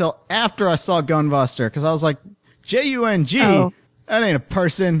was until after I saw Gunbuster, because I was like, Jung? Oh. That ain't a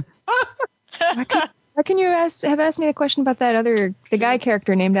person. Why can you have asked me the question about the guy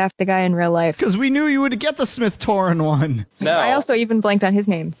character named after the guy in real life? Because we knew you would get the Smith Torrin one. Now, I also even blanked on his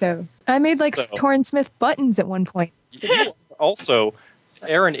name, so I made Torrin Smith buttons at one point. also,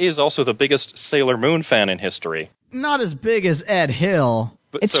 Aaron is also the biggest Sailor Moon fan in history. Not as big as Ed Hill.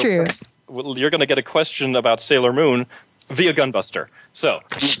 But, It's true. Well, you're going to get a question about Sailor Moon via Gunbuster. So,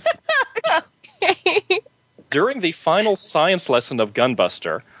 during the final science lesson of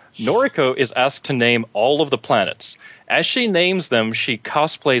Gunbuster, Noriko is asked to name all of the planets. As she names them, she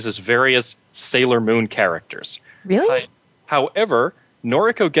cosplays as various Sailor Moon characters. Really? However,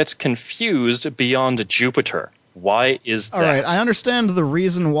 Noriko gets confused beyond Jupiter. Why is that? All right, I understand the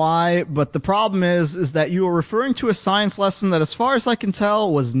reason why, but the problem is that you are referring to a science lesson that, as far as I can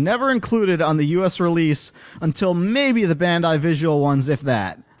tell, was never included on the U.S. release until maybe the Bandai Visual ones, if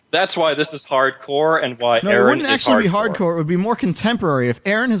that. That's why this is hardcore and why No, Aaron it wouldn't is actually be hardcore. It would be more contemporary. If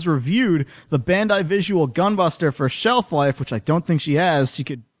Aaron has reviewed the Bandai Visual Gunbuster for Shelf Life, which I don't think she has, she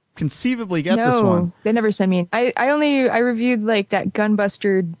could conceivably get this one. No, they never sent me. I reviewed that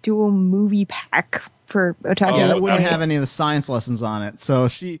Gunbuster dual movie pack for Otaku. Yeah, that Website. wouldn't have any of the science lessons on it. So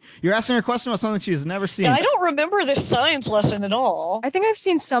you're asking her a question about something she's never seen. Yeah, I don't remember this science lesson at all. I think I've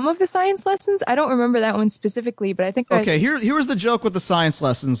seen some of the science lessons. I don't remember that one specifically, but I think Okay, here was the joke with the science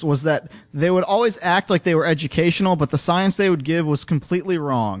lessons, was that they would always act like they were educational, but the science they would give was completely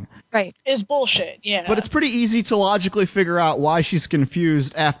wrong. Right. Is bullshit, yeah. But it's pretty easy to logically figure out why she's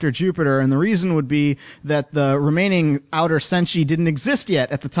confused after Jupiter, and the reason would be that the remaining outer Senshi didn't exist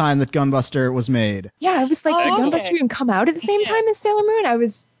yet at the time that Gunbuster was made. Yeah, I was like, did okay. Gunbuster even come out at the same time as Sailor Moon?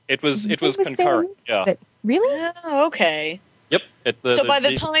 It was Sailor concurrent. Moon? Yeah. Really? Oh, okay. Yep. So by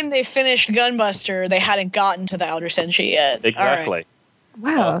the time they finished Gunbuster, they hadn't gotten to the Outer Senshi yet. Exactly.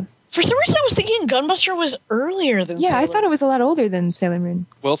 All right. Wow. For some reason, I was thinking Gunbuster was earlier than Yeah, Sailor I thought it was a lot older than Sailor Moon.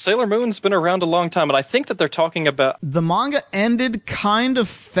 Well, Sailor Moon's been around a long time, and I think that they're talking about... The manga ended kind of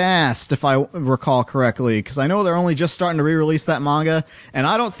fast, if I recall correctly, because I know they're only just starting to re-release that manga, and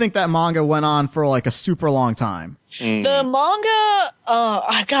I don't think that manga went on for like a super long time. The manga,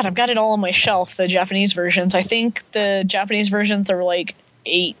 I've got it all on my shelf, the Japanese versions. I think the Japanese versions are like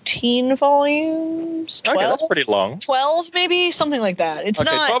 18 volumes? 12? Okay, that's pretty long. 12 maybe? Something like that. It's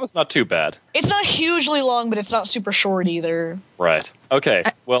Okay, not 12 is not too bad. It's not hugely long, but it's not super short either. Right. Okay,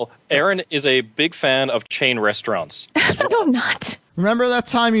 well, Aaron is a big fan of chain restaurants. No, I'm not. Remember that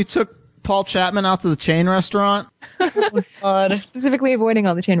time you took Paul Chapman out to the chain restaurant? Specifically avoiding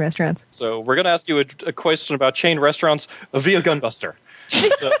all the chain restaurants. So we're going to ask you a question about chain restaurants via Gunbuster.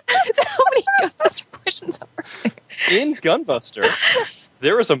 So, How many Gunbuster questions are there? in Gunbuster,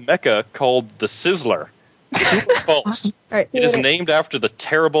 there is a mecha called the Sizzler. True or false? All right, It is named after the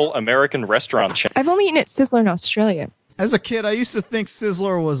terrible American restaurant chain. I've only eaten at Sizzler in Australia. As a kid, I used to think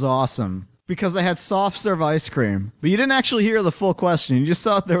Sizzler was awesome because they had soft serve ice cream. But you didn't actually hear the full question. You just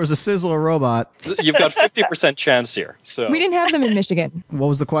thought there was a Sizzler robot. You've got 50% chance here. So We didn't have them in Michigan. What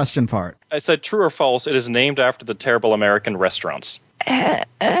was the question part? I said true or false, it is named after the terrible American restaurants.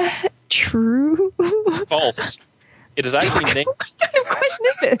 True. False. It is actually named... What kind of question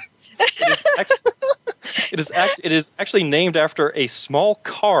is this? It is actually named after a small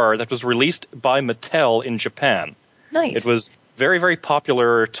car that was released by Mattel in Japan. Nice. It was very, very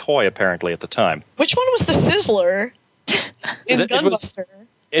popular toy, apparently, at the time. Which one was the Sizzler in Gunbuster?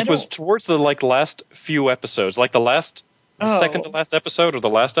 It was towards the last few episodes, like the second to last episode, or the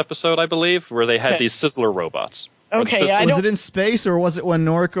last episode, I believe, where they had these Sizzler robots. Okay, yeah, Was it in space, or was it when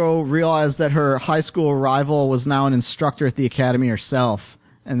Noriko realized that her high school rival was now an instructor at the academy herself?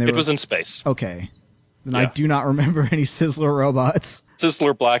 And It was in space. Okay. Then Yeah. I do not remember any Sizzler robots.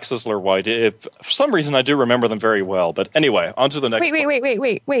 Sizzler Black, Sizzler White. For some reason, I do remember them very well. But anyway, on to the next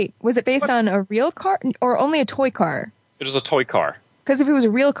one. Wait. Was it based on a real car or only a toy car? It is a toy car. Because if it was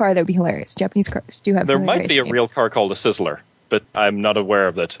a real car, that would be hilarious. Japanese cars do have There might be a hilarious real names. car called a Sizzler. but I'm not aware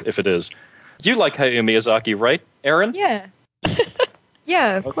of it, if it is. You like Hayao Miyazaki, right, Aaron? Yeah.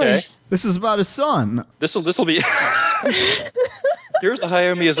 Yeah, of course. This is about his son. This will be... Here's the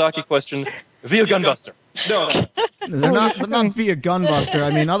Hayao Miyazaki question via Gunbuster. No. They're not via Gunbuster.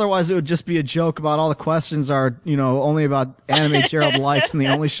 I mean, otherwise it would just be a joke about all the questions are, only about anime Gerald likes, and the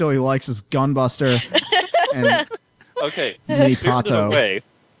only show he likes is Gunbuster. And okay. Mini Spirited Pato. Away,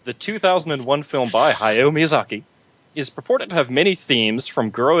 the 2001 film by Hayao Miyazaki, is purported to have many themes from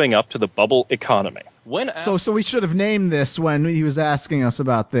growing up to the bubble economy. When asked, So we should have named this when he was asking us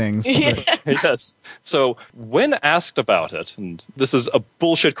about things. yes. So when asked about it, and this is a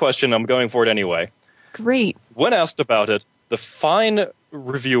bullshit question, I'm going for it anyway. Great. When asked about it, the fine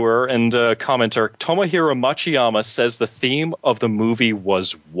reviewer and commenter Tomohiro Machiyama says the theme of the movie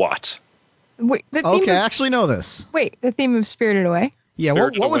was what? Wait, the theme Okay, I actually know this. the theme of Spirited Away? Yeah,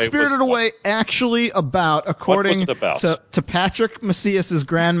 what was Spirited Away actually about, according to Patrick Macias's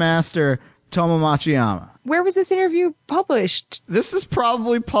Grandmaster, Tomo Machiyama? Where was this interview published? This is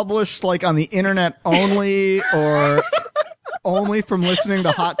probably published like on the internet only, or only from listening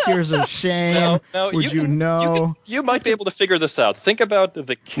to Hot Tears of Shame. No, Would you know? You might be able to figure this out. Think about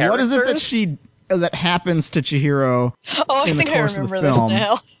the characters. What is it that happens to Chihiro? Oh, I think I remember this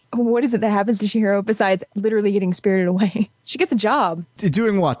now. What is it that happens to Chihiro besides literally getting spirited away? She gets a job.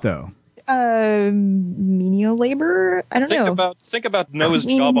 Doing what, though? Menial labor? I don't know. Think about Noah's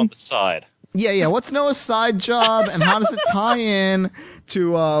job on the side. Yeah. What's Noah's side job, and how does it tie in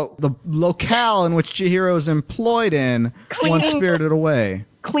to the locale in which Chihiro is employed in once spirited away?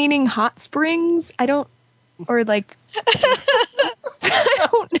 Cleaning hot springs? I don't know,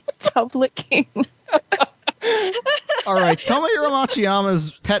 tub licking. All right, Tomohiro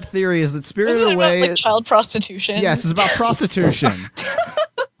Machiyama's pet theory is that Spirited Away about, child prostitution. Yes, it's about prostitution.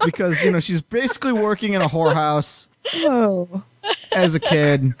 Because, she's basically working in a whorehouse as a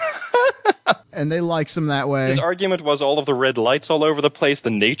kid. And they like him that way. His argument was all of the red lights all over the place,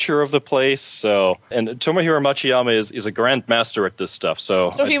 the nature of the place. And Tomohiro Machiyama is a grandmaster at this stuff. So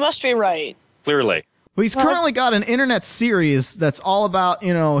he must be right. Clearly. Well, he's currently got an internet series that's all about,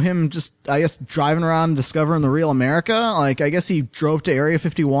 him just, I guess, driving around and discovering the real America. Like, I guess he drove to Area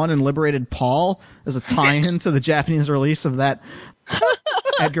 51 and liberated Paul as a tie-in to the Japanese release of that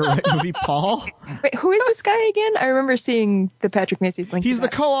Edgar Wright movie, Paul. Wait, who is this guy again? I remember seeing the Patrick Macy's link. He's the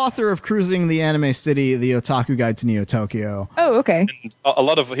co-author of Cruising the Anime City, the Otaku Guide to Neo Tokyo. Oh, okay.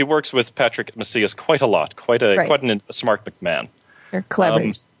 And he works with Patrick Macias quite a lot. Quite a smart McMahon. They're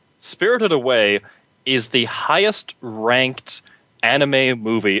clever. Spirited Away is the highest ranked anime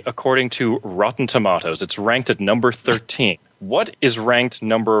movie according to Rotten Tomatoes. It's ranked at number 13. What is ranked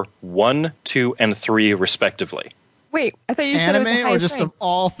number 1, 2, and 3 respectively? Wait, I thought you said it was the highest or just ranked? of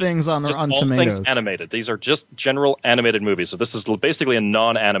all things on all Tomatoes? Things animated. These are just general animated movies. So this is basically a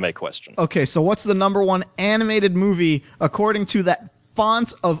non-anime question. Okay, so what's the number one animated movie according to that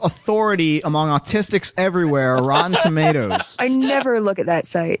font of authority among autistics everywhere, Rotten Tomatoes? I never look at that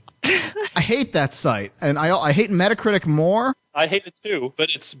site. I hate that site, and I hate Metacritic more. I hate it too, but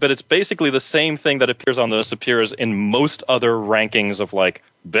it's basically the same thing that appears on this appears in most other rankings of like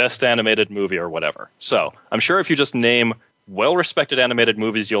best animated movie or whatever. So I'm sure if you just name well-respected animated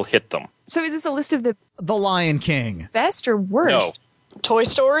movies, you'll hit them. So is this a list of the Lion King best or worst? No. Toy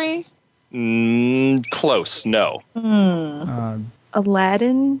Story? Close. No.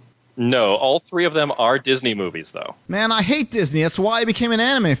 Aladdin? No, all three of them are Disney movies, though. Man, I hate Disney. That's why I became an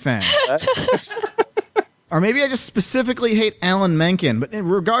anime fan. Or maybe I just specifically hate Alan Menken. But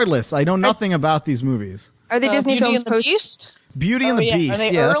regardless, I know nothing about these movies. Are they Disney Beauty films and the post? Beast? Beauty and the Beast. Are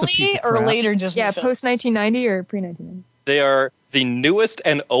they that's a piece early of or crap. later Disney films? Post 1990 or pre 1990? They are the newest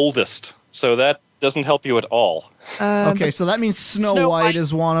and oldest, so that doesn't help you at all. Okay, so that means Snow White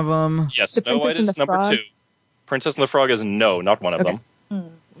is one of them. Yes, The Snow White Princess and is the number Frog? 2. Princess and the Frog is not one of them.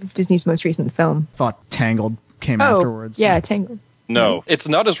 It was Disney's most recent film. Thought Tangled came afterwards. Yeah, Tangled. No, it's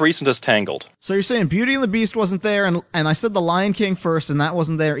not as recent as Tangled. So you're saying Beauty and the Beast wasn't there, and I said The Lion King first, and that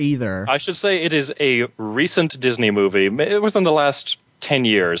wasn't there either. I should say it is a recent Disney movie within the last 10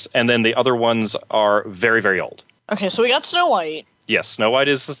 years, and then the other ones are very, very old. Okay, so we got Snow White. Yes, Snow White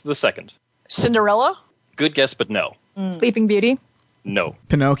is the second. Cinderella? Good guess, but no. Sleeping Beauty? No.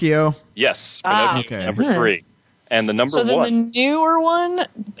 Pinocchio? Yes, Pinocchio is number 3. And the number So then 1... the newer one,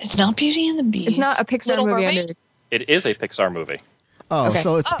 it's not Beauty and the Beast. It's not a Pixar Little movie Mermaid? under... It is a Pixar movie. Oh, Okay.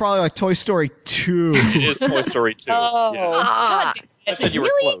 so it's probably like Toy Story 2. It is Toy Story 2. Oh, Yeah. God. I said you were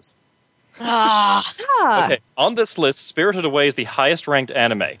Really? close. Ah, Okay, on this list, Spirited Away is the highest ranked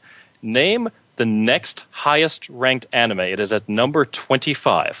anime. Name the next highest ranked anime. It is at number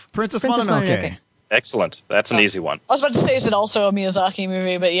 25. Princess Princess Mononoke. Mononoke. Excellent. That's an easy one. I was about to say, is it also a Miyazaki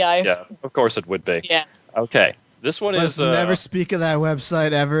movie? But yeah. Yeah, of course it would be. Yeah. Okay. This one Let's is... never speak of that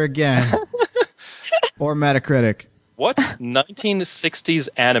website ever again. Or Metacritic. What 1960s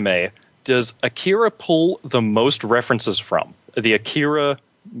anime does Akira pull the most references from? The Akira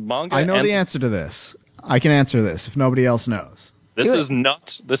manga? I know the answer to this. I can answer this if nobody else knows. This is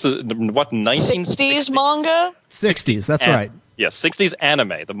what 60s manga? 60s, that's right. Yes, 60s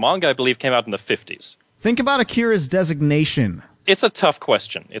anime. The manga, I believe, came out in the 50s. Think about Akira's designation. It's a tough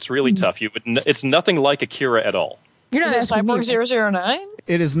question. It's really tough. It's nothing like Akira at all. You're not Is it asking me. Cyborg 009?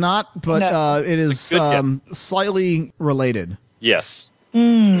 It is not, but No. it is slightly related. Yes.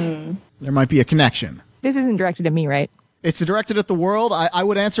 There might be a connection. This isn't directed at me, right? It's directed at the world. I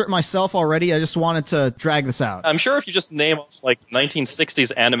would answer it myself already. I just wanted to drag this out. I'm sure if you just name off like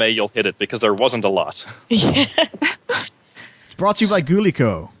 1960s anime, you'll hit it because there wasn't a lot. It's brought to you by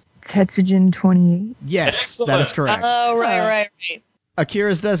Guliko. Tetsujin 28. Yes, that is correct. Oh, right.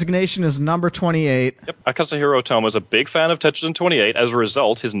 Akira's designation is number 28. Yep. Akasuhiro Otomo is a big fan of Tetsujin 28. As a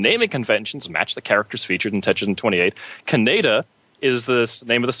result, his naming conventions match the characters featured in Tetsujin 28. Kaneda is the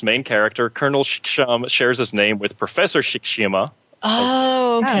name of this main character. Colonel Shikishima shares his name with Professor Shikishima.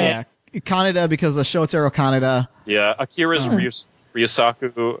 Oh, okay. Yeah, Kaneda because of Shotaro Kaneda. Yeah, Akira's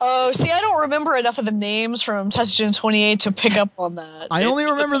Ryusaku. Oh, see, I don't remember enough of the names from Tetsujin 28 to pick up on that. I only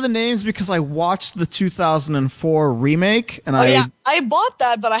remember the names because I watched the 2004 remake, and I bought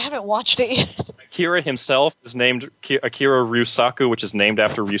that, but I haven't watched it yet. Akira himself is named Akira Ryusaku, which is named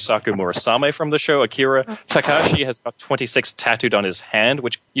after Ryusaku Murasame from the show. Akira Takashi has got 26 tattooed on his hand,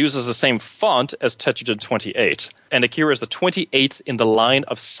 which uses the same font as Tetsujin 28. And Akira is the 28th in the line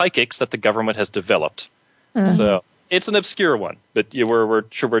of psychics that the government has developed. So it's an obscure one, but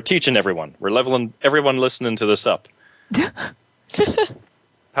we're teaching everyone. We're leveling everyone listening to this up.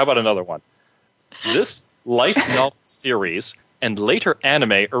 How about another one? This light novel series and later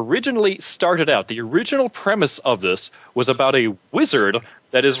anime originally started out. The original premise of this was about a wizard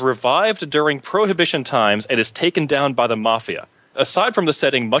that is revived during Prohibition times and is taken down by the mafia. Aside from the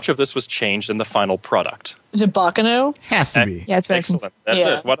setting, much of this was changed in the final product. Is it Baccano? Has to be. Yeah, it's very Excellent. That's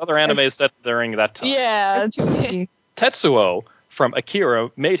it. What other anime is set during that time? Yeah. That's too easy. Tetsuo from Akira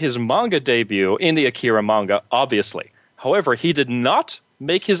made his manga debut in the Akira manga, obviously. However, he did not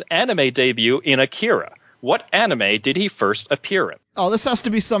make his anime debut in Akira. What anime did he first appear in? Oh, this has to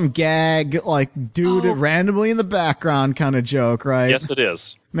be some gag, like, dude randomly in the background kind of joke, right? Yes, it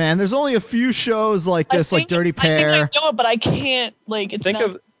is. Man, there's only a few shows like this, like Dirty Pair. I think I know it, but I can't, like, it's Think not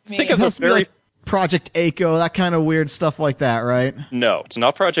of me. the It has to be very... like Project Aiko, that kind of weird stuff like that, right? No, it's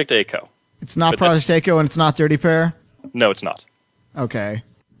not Project Aiko. It's not But Project Aiko and it's not Dirty Pair? No, it's not. Okay.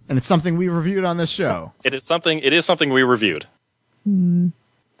 And it's something we reviewed on this show. It is something we reviewed.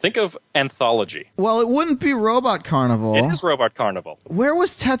 Think of Anthology. Well, it wouldn't be Robot Carnival. It is Robot Carnival. Where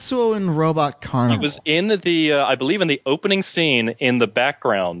was Tetsuo in Robot Carnival? He was in the, I believe, in the opening scene in the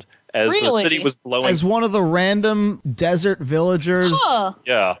background as the Really? city was blowing. As one of the random desert villagers. Huh.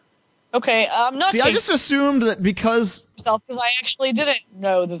 Yeah. Okay, I'm not See, I just assumed that because because I actually didn't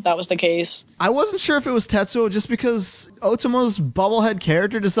know that was the case. I wasn't sure if it was Tetsuo just because Otomo's bubblehead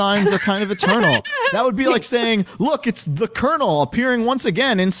character designs are kind of eternal. That would be like saying, look, it's the Colonel appearing once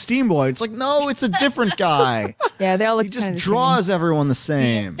again in Steam Boy. It's like, no, it's a different guy. Yeah, they all look He just kind of draws everyone the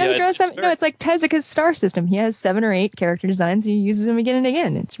same. No, Yeah, he draws it's very- it's like Tezuka's star system. He has 7 or 8 character designs. And he uses them again and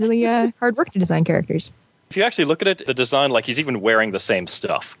again. It's really hard work to design characters. If you actually look at it, the design, like he's even wearing the same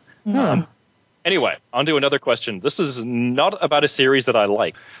stuff. Anyway, on to another question. This is not about a series that I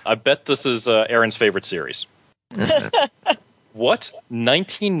like. I bet this is Aaron's favorite series. What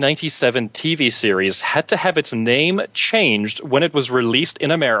 1997 TV series had to have its name changed when it was released in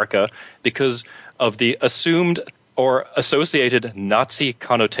America because of the assumed or associated Nazi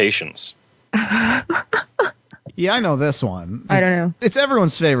connotations? Yeah, I know this one. I don't know. It's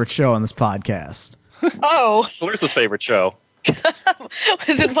everyone's favorite show on this podcast. Oh, Clarice's favorite show.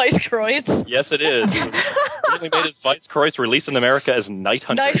 was it Vice Croix? Yes, it is. It was originally made as Vice Croix, released in America as Night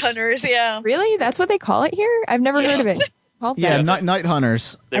Hunters. Night Hunters, yeah. Really? That's what they call it here? I've never heard of it. Well, Yeah, Night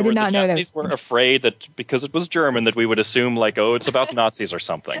Hunters. I did not know that The Japanese were afraid that because it was German that we would assume like, oh, it's about Nazis or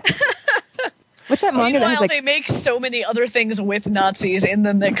something. What's that manga that Meanwhile, has like... they make so many other things with Nazis in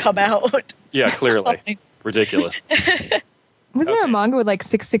them that come out. Yeah, clearly. Ridiculous. Wasn't there a manga with like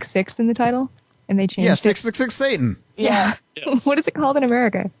 666 in the title? And they changed Yeah, it? 666 Satan. Yeah. Yes. What is it called in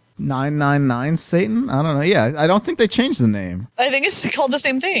America? 999 Satan? I don't know. Yeah, I don't think they changed the name. I think it's called the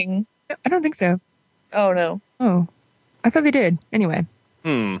same thing. I don't think so. Oh, no. Oh. I thought they did. Anyway.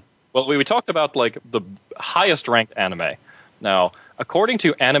 Well, we talked about like the highest ranked anime. Now, according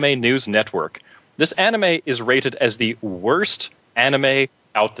to Anime News Network, This anime is rated as the worst anime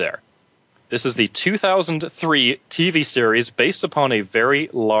out there. This is the 2003 TV series based upon a very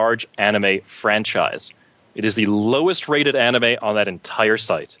large anime franchise. It is the lowest rated anime on that entire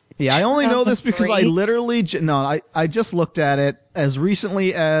site. Yeah, I only know this because I 2003? literally... I just looked at it as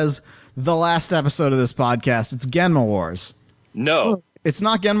recently as the last episode of this podcast. It's Genma Wars. No. It's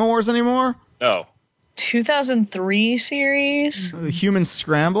not Genma Wars anymore? No. 2003 series? Human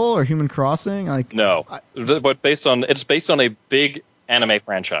Scramble or Human Crossing? No. But it's based on a big anime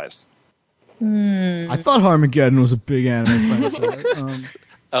franchise. I thought Armageddon was a big anime franchise.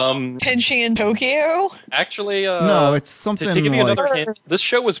 Tenchi in Tokyo? Actually, No, it's something to give you like... another hint, this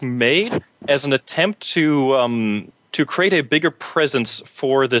show was made as an attempt to create a bigger presence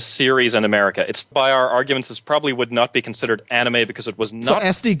for this series in America. It's by our arguments, this probably would not be considered anime because it was So not.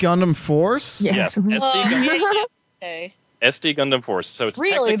 SD Gundam Force? Yeah. Yes, SD Gundam, Okay. SD Gundam Force. So it's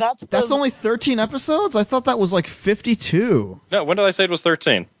Really? That's only 13 episodes? I thought that was like 52. no. When did I say it was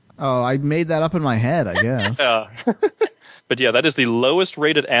 13? Oh, I made that up in my head, I guess. But yeah, that is the lowest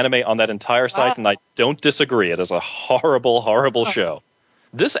rated anime on that entire site, and I don't disagree. It is a horrible, horrible show.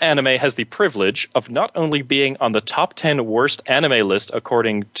 This anime has the privilege of not only being on the top 10 worst anime list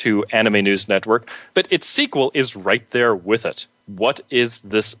according to Anime News Network, but its sequel is right there with it. What is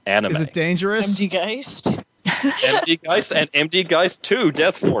this anime? Is it dangerous? MD Geist? MD Geist and MD Geist 2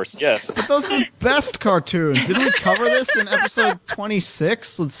 Death Force, yes. But those are the best cartoons. Didn't we cover this in episode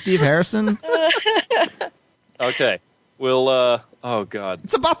 26 with Steve Harrison? Okay. We'll, oh god.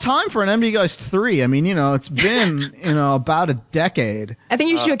 It's about time for an MD Geist 3. I mean, it's been, about a decade. I think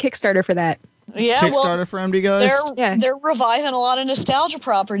you should do a Kickstarter for that. Yeah, Kickstarter for MD Geist. they're reviving a lot of nostalgia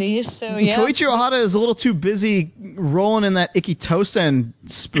properties, so yeah. Koichi Ohata is a little too busy rolling in that Ikki Tosen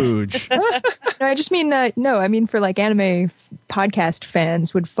spooge. No, I just mean, no, I mean for like anime podcast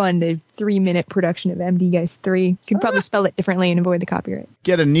fans would fund a 3-minute production of MD Geist 3. You could probably spell it differently and avoid the copyright.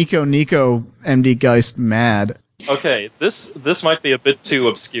 Get a Nico MD Geist mad. Okay, this might be a bit too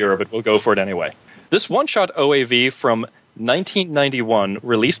obscure, but we'll go for it anyway. This one-shot OAV from 1991,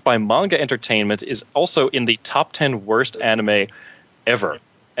 released by Manga Entertainment, is also in the top 10 worst anime ever.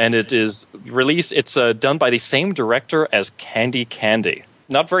 And it is released, it's done by the same director as Candy Candy.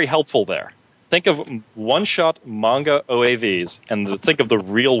 Not very helpful there. Think of one-shot manga OAVs, and think of the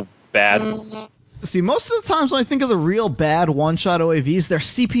real bad ones. See, most of the times when I think of the real bad one-shot OAVs, they're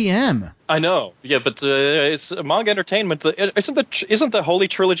CPM. I know, yeah, but it's Manga Entertainment. Isn't the Holy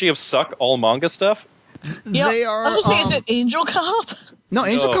Trilogy of Suck all manga stuff? Yeah, They are. I was gonna say, is it Angel Cop? No,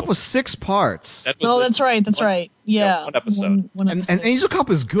 Angel No. Cop was 6 parts. That was Oh, this that's right. That's one- right. Yeah, one episode. One And episode. Angel Cop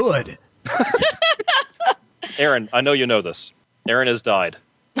is good. Aaron, I know you know this. Aaron has died.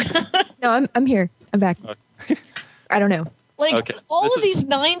 No, I'm here. I'm back. I don't know. Like Okay, all this of is- these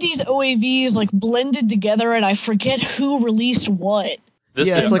 '90s OAVs like blended together, and I forget who released what. This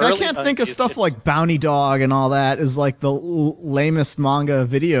Yeah, is it's like I early can't think of 90s, stuff it's- like Bounty Dog and all that is like the lamest manga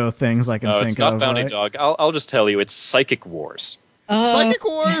video things I can No, think it's not of. Bounty right? Dog. I'll just tell you, it's Psychic Wars. Psychic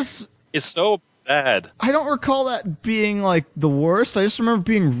Wars. It's so bad. I don't recall that being like the worst. I just remember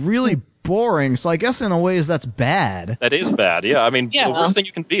being really boring. So I guess in a ways that's bad. That is bad. Yeah, I mean, Yeah. the worst thing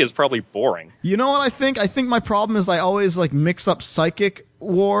you can be is probably boring. You know what I think? I think my problem is I always like mix up Psychic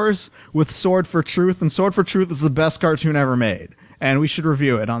Wars with Sword for Truth, and Sword for Truth is the best cartoon ever made. And we should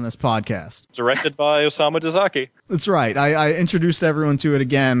review it on this podcast. Directed by Osamu Dezaki. That's right. I introduced everyone to it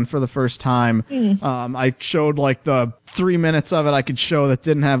again for the first time. I showed like the 3 minutes of it I could show that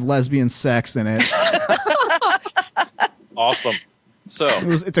didn't have lesbian sex in it. Awesome. So,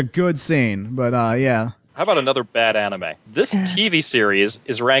 It's a good scene, but yeah. how about another bad anime? This TV series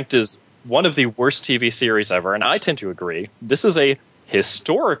is ranked as one of the worst TV series ever, and I tend to agree. This is a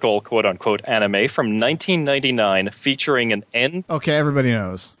historical quote-unquote anime from 1999 featuring an end Okay, everybody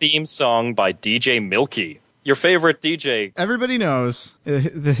knows. theme song by DJ Milky. Your favorite DJ. Everybody knows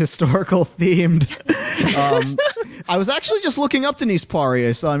the historical themed. I was actually just looking up Denise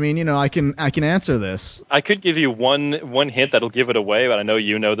Poirier, so I mean, I can answer this. I could give you one hint that'll give it away, but I know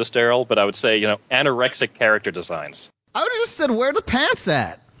you know this, Daryl, but I would say, anorexic character designs. I would have just said, "Where the pants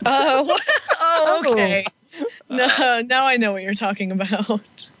at?" Oh, okay. No, now I know what you're talking about.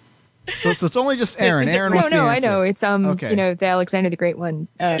 So it's only just Aaron. Is it- Aaron, no, what's the no, I answer? know. It's Okay. the Alexander the Great one.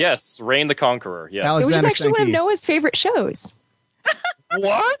 Yes, Reign the Conqueror. Yes. Alex- Which is Alexander actually one of Senki. Noah's favorite shows.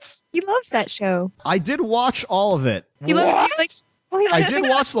 What? He loves that show. I did watch all of it. He loves What? he, like I did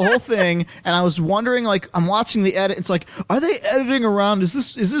watch the whole thing, and I was wondering, like, I'm watching the edit. It's like, are they editing around? Is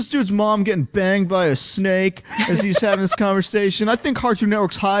this dude's mom getting banged by a snake as he's having this conversation? I think Cartoon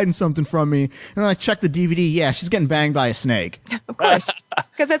Network's hiding something from me. And then I checked the DVD. Yeah, she's getting banged by a snake. Of course,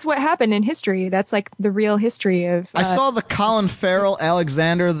 because that's what happened in history. That's like the real history of. I saw the Colin Farrell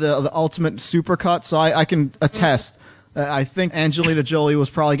Alexander, the ultimate supercut, so I can attest. I think Angelina Jolie was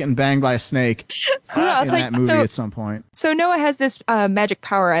probably getting banged by a snake in that movie at some point. So Noah has this magic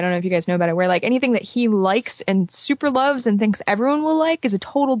power. I don't know if you guys know about it, where like anything that he likes and super loves and thinks everyone will like is a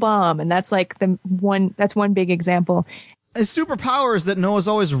total bomb, and that's like that's one big example. His superpower is that Noah's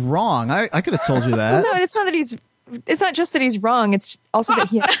always wrong. I could have told you that. Well, no, it's not that he's. It's not just that he's wrong. It's also that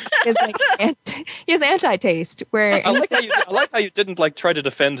he has like he has anti-taste. Where I like how you didn't like try to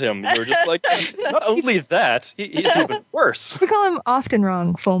defend him. You were just like, not only that, he's even worse. We call him often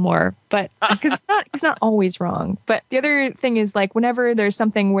wrong, Fulmore, but because he's not always wrong. But the other thing is like whenever there's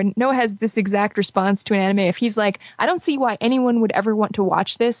something when Noah has this exact response to an anime, if he's like, I don't see why anyone would ever want to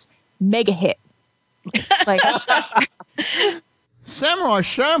watch this, mega hit. Like. Samurai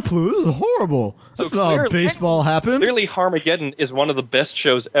Champloo, this is horrible. That's not how baseball happened. Clearly, Harmageddon is one of the best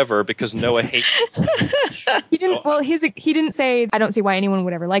shows ever because Noah hates it. He didn't. Well, he didn't say. I don't see why anyone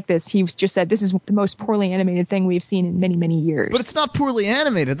would ever like this. He just said this is the most poorly animated thing we've seen in many, many years. But it's not poorly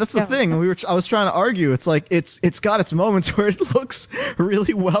animated. That's the thing. I was trying to argue. It's like it's got its moments where it looks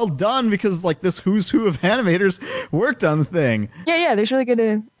really well done because like this who's who of animators worked on the thing. Yeah. There's really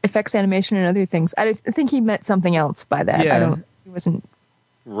good effects animation and other things. I think he meant something else by that. Yeah. He wasn't.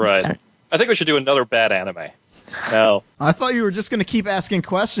 Right. I think we should do another bad anime. No. I thought you were just going to keep asking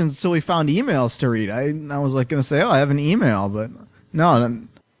questions until we found emails to read. I was like going to say, I have an email, but no.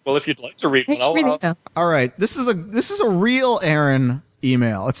 Well, if you'd like to read one, I'll all right. This is a real Aaron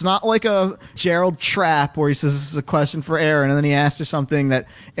email. It's not like a Gerald Trapp where he says this is a question for Aaron and then he asks her something that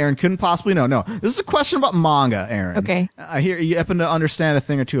Aaron couldn't possibly know. No, this is a question about manga, Aaron. Okay. I hear you happen to understand a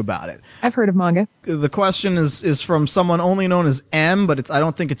thing or two about it. I've heard of manga. The question is from someone only known as M, but I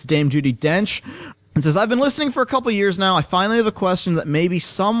don't think it's Dame Judi Dench. It says, I've been listening for a couple years now. I finally have a question that may be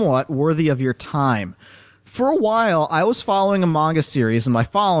somewhat worthy of your time. For a while, I was following a manga series, and by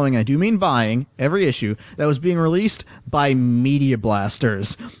following, I do mean buying every issue, that was being released by Media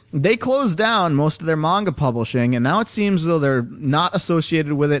Blasters. They closed down most of their manga publishing, and now it seems as though they're not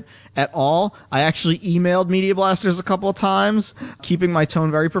associated with it at all. I actually emailed Media Blasters a couple of times, keeping my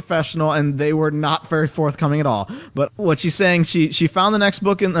tone very professional, and they were not very forthcoming at all. But what she's saying, she found the next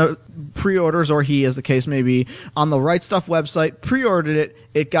book in the pre-orders, or he, as the case may be, on the Right Stuff website, pre-ordered it.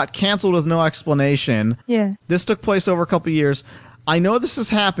 It got canceled with no explanation. Yeah. This took place over a couple of years. I know this has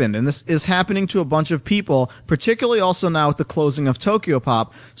happened, and this is happening to a bunch of people, particularly also now with the closing of Tokyo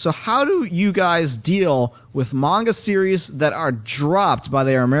Pop. So how do you guys deal with manga series that are dropped by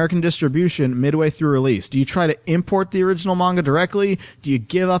their American distribution midway through release? Do you try to import the original manga directly? Do you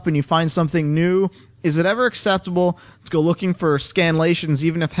give up and you find something new? Is it ever acceptable to go looking for scanlations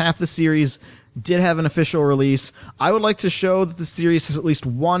even if half the series did have an official release? I would like to show that the series has at least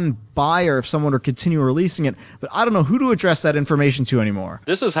one buyer if someone were to continue releasing it, but I don't know who to address that information to anymore.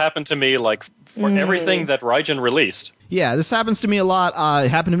 This has happened to me like for everything that Raijin released. Yeah, this happens to me a lot. It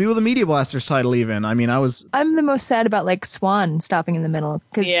happened to me with a Media Blasters title even. I mean, I'm the most sad about like Swan stopping in the middle.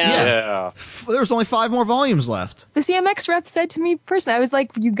 Cause Yeah. There was only 5 more volumes left. The CMX rep said to me personally, I was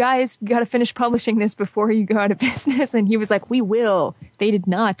like, you guys got to finish publishing this before you go out of business. And he was like, we will. They did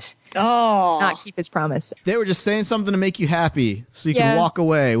not. Not keep his promise. They were just saying something to make you happy so you can walk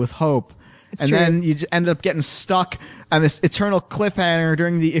away with hope. It's and true. Then you ended up getting stuck on this eternal cliffhanger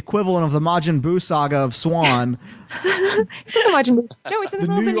during the equivalent of the Majin Buu saga of Swan. It's in the Majin Buu. No, it's in the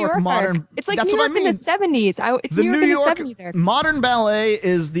middle of the New York arc. It's like New York in the 70s. It's New York in the 70s arc. Modern Ballet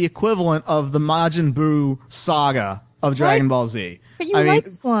is the equivalent of the Majin Buu saga of Dragon Ball Z. But you like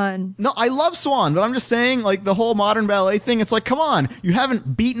Swan. No, I love Swan, but I'm just saying, like, the whole Modern Ballet thing, it's like, come on, you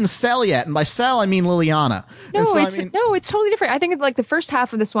haven't beaten Cell yet. And by Cell, I mean Liliana. No, it's totally different. I think like the first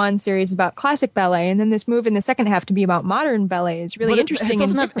half of the Swan series is about classic ballet, and then this move in the second half to be about modern ballet is really interesting. It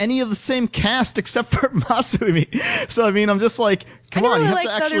doesn't have any of the same cast except for Masumi. So, I mean, I'm just like, come on, you have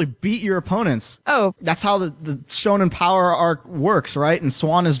to actually beat your opponents. Oh. That's how the Shonen Power arc works, right? And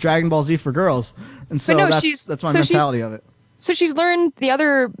Swan is Dragon Ball Z for girls. And so that's my mentality of it. So she's learned the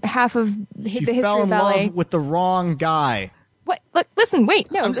other half of the history of ballet. She fell in love with the wrong guy. What? Look, listen, wait,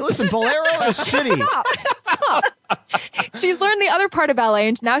 no. Listen, Bolero is shitty. Stop. She's learned the other part of ballet,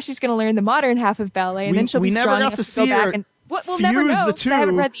 and now she's going to learn the modern half of ballet, and then she'll be strong enough to go back and... We'll never know, the two. I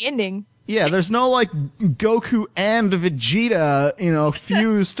haven't read the ending. Yeah, there's no like Goku and Vegeta,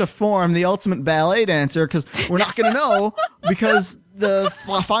 fused to form the ultimate ballet dancer, because we're not going to know because the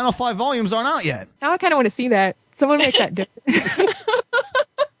final 5 volumes aren't out yet. Now I kind of want to see that. Someone make that different.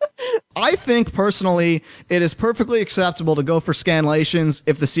 I think personally it is perfectly acceptable to go for scanlations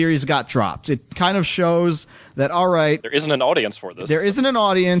if the series got dropped. It kind of shows that, all right, there isn't an audience for this. There isn't an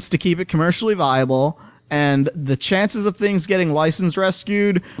audience to keep it commercially viable, and the chances of things getting license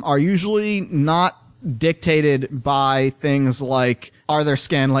rescued are usually not dictated by things like, are there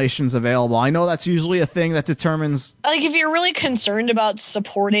scanlations available? I know that's usually a thing that determines... Like, if you're really concerned about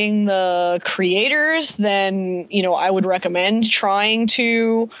supporting the creators, then, I would recommend trying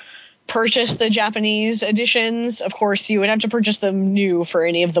to purchase the Japanese editions. Of course, you would have to purchase them new for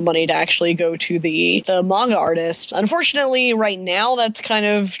any of the money to actually go to the manga artist. Unfortunately, right now, that's kind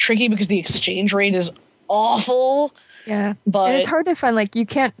of tricky because the exchange rate is awful. Yeah. But and it's hard to find, you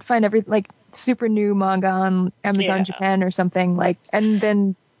can't find super new manga on Amazon Japan or something, and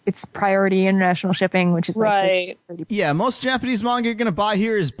then it's priority international shipping, which is right. Yeah, most Japanese manga you're going to buy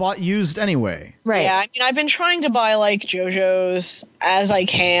here is bought used anyway. Right. Yeah, I've been trying to buy JoJo's as I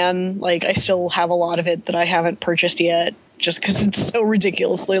can. I still have a lot of it that I haven't purchased yet, just because it's so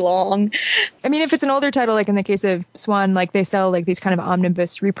ridiculously long. I mean, if it's an older title, like in the case of Swan, they sell these kind of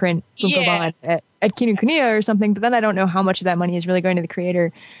omnibus reprint Bunkoban at Kinokuniya or something, but then I don't know how much of that money is really going to the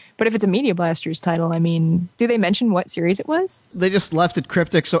creator. But if it's a Media Blasters title, do they mention what series it was? They just left it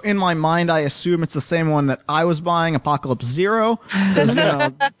cryptic, so in my mind, I assume it's the same one that I was buying, Apocalypse Zero. Because,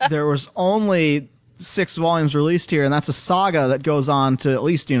 there was only 6 volumes released here, and that's a saga that goes on to at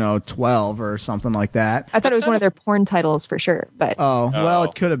least, 12 or something like that. I thought it was one of their porn titles for sure, but... Oh, well,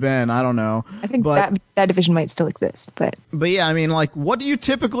 it could have been. I don't know. I think that division might still exist, but... But yeah, what do you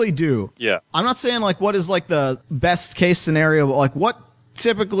typically do? Yeah. I'm not saying, what is, the best case scenario, but, what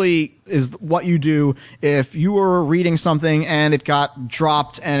typically is what you do if you were reading something and it got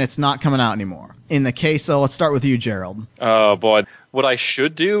dropped and it's not coming out anymore. In the case, let's start with you, Gerald. Oh, boy. What I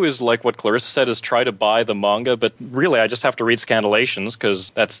should do is, what Clarissa said, is try to buy the manga, but really I just have to read scanlations because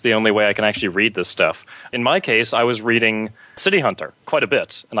that's the only way I can actually read this stuff. In my case, I was reading City Hunter quite a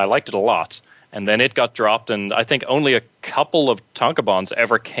bit, and I liked it a lot. And then it got dropped, and I think only a couple of tankobons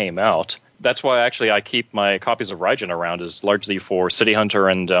ever came out. That's why actually I keep my copies of Raijin around, is largely for City Hunter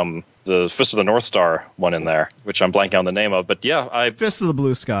and the Fist of the North Star one in there, which I'm blanking on the name of. But yeah, Fist of the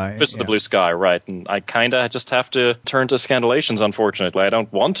Blue Sky. Fist of the Blue Sky, right. And I kind of just have to turn to scanlations, unfortunately. I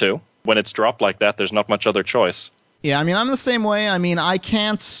don't want to. When it's dropped like that, there's not much other choice. Yeah, I'm the same way. I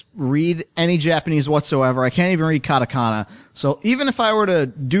can't read any Japanese whatsoever. I can't even read katakana. So even if I were to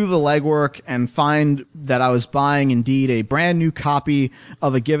do the legwork and find that I was buying indeed a brand new copy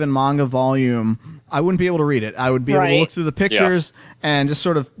of a given manga volume, I wouldn't be able to read it. I would be able to look through the pictures and just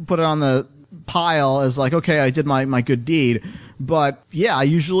sort of put it on the pile as okay, I did my good deed. But yeah, I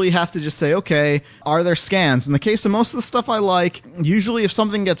usually have to just say, okay, are there scans? In the case of most of the stuff I like, usually if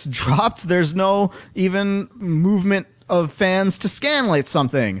something gets dropped, there's no even movement of fans to scanlate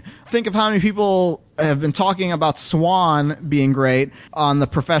something. Think of how many people have been talking about Swan being great on the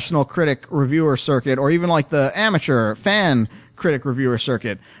professional critic reviewer circuit, or even the amateur fan critic reviewer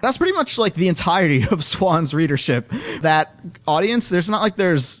circuit. That's pretty much the entirety of Swan's readership. That audience, there's not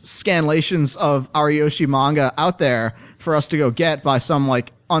there's scanlations of Ariyoshi manga out there for us to go get by some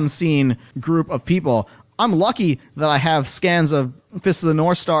unseen group of people. I'm lucky that I have scans of Fist of the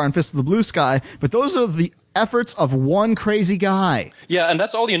North Star and Fist of the Blue Sky, but those are the efforts of one crazy guy. Yeah, and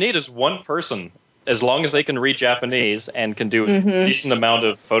that's all you need is one person. As long as they can read Japanese and can do a decent amount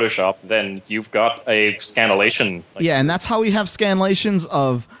of Photoshop, then you've got a scanlation. Yeah, and that's how we have scanlations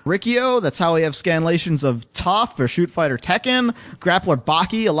of Rikyo. That's how we have scanlations of Toph or Shoot Fighter Tekken, Grappler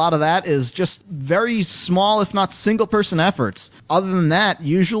Baki. A lot of that is just very small, if not single-person efforts. Other than that,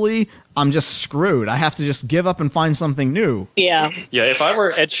 usually I'm just screwed. I have to just give up and find something new. Yeah. Yeah, if I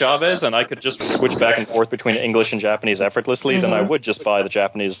were Ed Chavez and I could just switch back and forth between English and Japanese effortlessly, then I would just buy the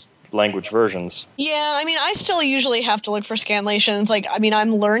Japanese language versions. Yeah, I still usually have to look for scanlations.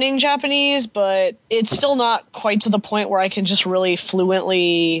 I'm learning Japanese, but it's still not quite to the point where I can just really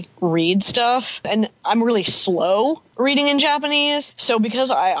fluently read stuff. And I'm really slow reading in Japanese. So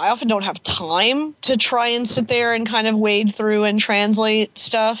because I often don't have time to try and sit there and kind of wade through and translate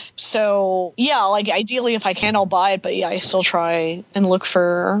stuff. So yeah, ideally if I can, I'll buy it. But yeah, I still try and look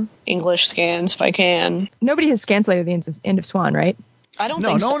for English scans if I can. Nobody has scanslated the end of Swan, right? I don't No,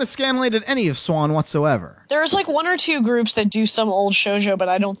 think no so. one has scanlated any of Swan whatsoever. There's like one or two groups that do some old shoujo, but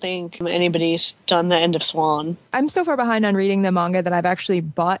I don't think anybody's done the end of Swan. I'm so far behind on reading the manga that I've actually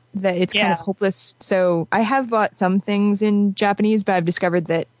bought that it's kind of hopeless. So I have bought some things in Japanese, but I've discovered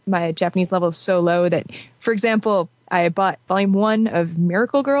that my Japanese level is so low that, for example, I bought volume 1 of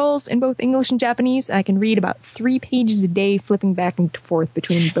Miracle Girls in both English and Japanese. And I can read about 3 pages a day, flipping back and forth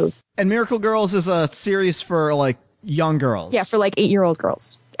between both. And Miracle Girls is a series for, like, young girls. Yeah, for like 8-year-old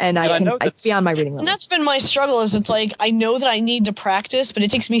girls. And it's beyond my reading level. And that's been my struggle, is it's like, I know that I need to practice, but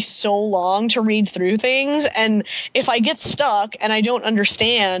it takes me so long to read through things. And if I get stuck and I don't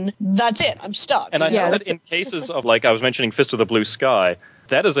understand, that's it. I'm stuck. And I know that in cases of, like I was mentioning Fist of the Blue Sky,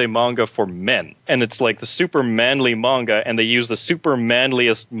 that is a manga for men. And it's like the super manly manga, and they use the super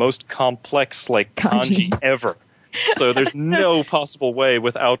manliest, most complex, like, kanji ever. So there's no possible way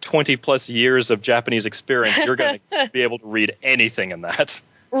without 20 plus years of Japanese experience you're going to be able to read anything in that.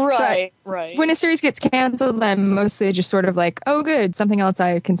 Right. When a series gets canceled, I'm mostly just sort of like, oh, good, something else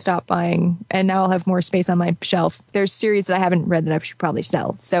I can stop buying, and now I'll have more space on my shelf. There's series that I haven't read that I should probably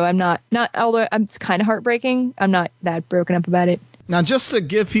sell. So I'm not although it's kind of heartbreaking, I'm not that broken up about it. Now, just to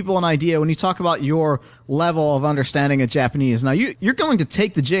give people an idea, when you talk about your level of understanding of Japanese, now you're going to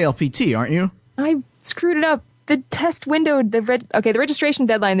take the JLPT, aren't you? I screwed it up. The test window, the registration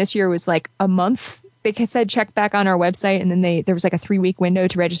deadline this year was like a month. They said check back on our website, and then there was like a 3-week window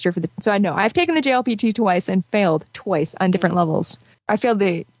to register for the. So I know I've taken the JLPT twice and failed twice on different levels. I failed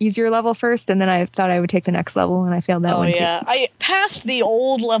the easier level first, and then I thought I would take the next level, and I failed that one too. I passed the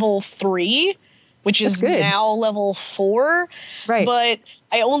old level 3, which is now level 4. Right. But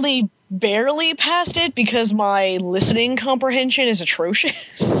I only barely passed it because my listening comprehension is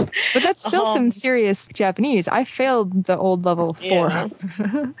atrocious. But that's still some serious Japanese. I failed the old level 4. Yeah.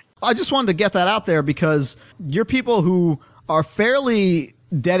 I just wanted to get that out there because you're people who are fairly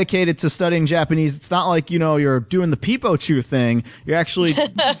dedicated to studying Japanese. It's not like, you're doing the Pipochu thing. You're actually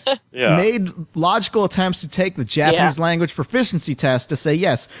made logical attempts to take the Japanese language proficiency test to say,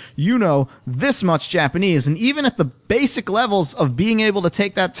 yes, you know this much Japanese. And even at the basic levels of being able to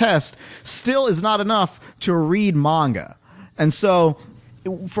take that test, still is not enough to read manga. And so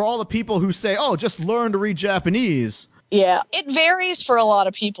for all the people who say, oh, just learn to read Japanese. Yeah, it varies for a lot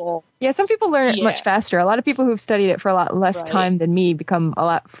of people. Yeah, some people learn it much faster. A lot of people who've studied it for a lot less time than me become a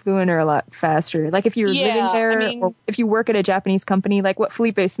lot fluent or a lot faster. Like if you're living there, or if you work at a Japanese company, like what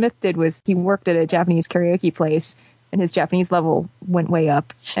Felipe Smith did was he worked at a Japanese karaoke place, and his Japanese level went way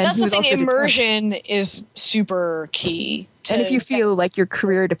up. And that's the thing, immersion is super key. And if you feel like your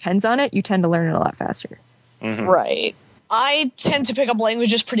career depends on it, you tend to learn it a lot faster. Mm-hmm. Right. I tend to pick up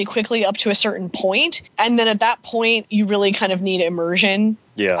languages pretty quickly up to a certain point, and then at that point, you really kind of need immersion,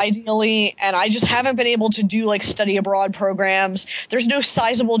 ideally, and I just haven't been able to do, like, study abroad programs. There's no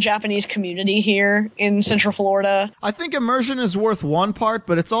sizable Japanese community here in Central Florida. I think immersion is worth one part,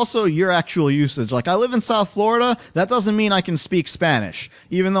 but it's also your actual usage. Like, I live in South Florida. That doesn't mean I can speak Spanish.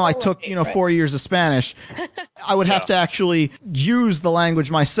 Even though I took, 4 years of Spanish, I would have to actually use the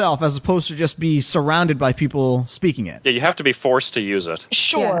language myself as opposed to just be surrounded by people speaking it. Yeah, you have to be forced to use it.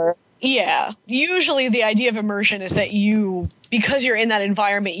 Sure. Yeah. Usually the idea of immersion is that because you're in that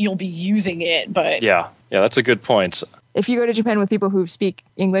environment, you'll be using it, but... Yeah, that's a good point. If you go to Japan with people who speak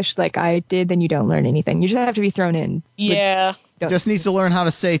English like I did, then you don't learn anything. You just have to be thrown in. Yeah. Just needs to learn how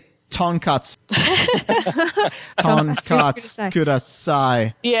to say tonkatsu. Tonkatsu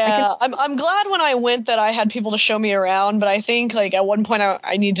kudasai. Yeah, I'm glad when I went that I had people to show me around, but I think like at one point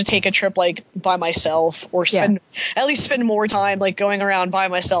I need to take a trip like by myself or spend more time like going around by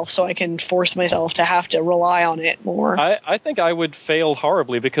myself so I can force myself to have to rely on it more. I think I would fail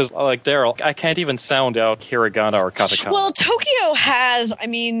horribly because like Daryl, I can't even sound out hiragana or katakana. Well,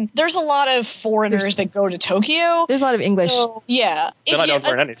 Tokyo there's a lot of foreigners that go to Tokyo. There's a lot of English. So, yeah. Then I don't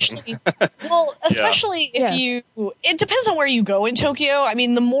learn anything. Well, especially if it depends on where you go in Tokyo. I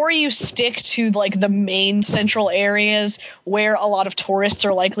mean, the more you stick to like the main central areas where a lot of tourists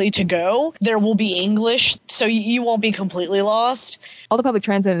are likely to go, there will be English, so you won't be completely lost. All the public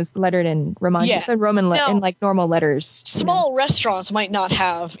transit is lettered in Romanji, so Roman in like normal letters. Small restaurants might not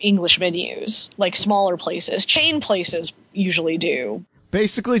have English menus, like smaller places. Chain places usually do.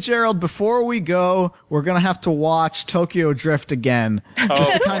 Basically, Gerald, before we go, we're going to have to watch Tokyo Drift again,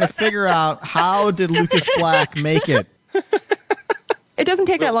 just to kind of figure out how did Lucas Black make it. It doesn't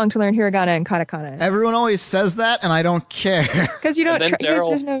take that long to learn hiragana and katakana. Everyone always says that, and I don't care. Because you don't.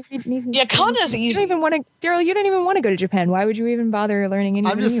 Kana's easy. You don't even want to, Daryl. You don't even want to go to Japan. Why would you even bother learning anything?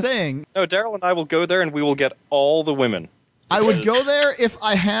 I'm just saying. No, Daryl and I will go there, and we will get all the women. I would go there if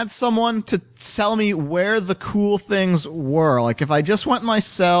I had someone to tell me where the cool things were. Like if I just went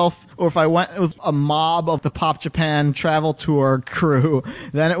myself, or if I went with a mob of the Pop Japan travel tour crew,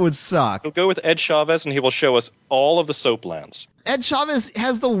 then it would suck. We'll go with Ed Chavez, and he will show us all of the soaplands. Ed Chavez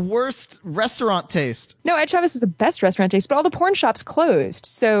has the worst restaurant taste. No, Ed Chavez is the best restaurant taste, but all the porn shops closed,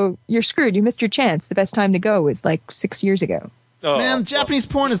 so you're screwed. You missed your chance. The best time to go was like 6 years ago. Oh, Man, Japanese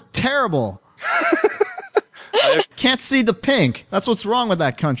porn is terrible. Can't see the pink. That's what's wrong with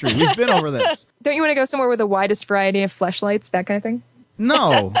that country. We've been over this. Don't you want to go somewhere with the widest variety of fleshlights, that kind of thing?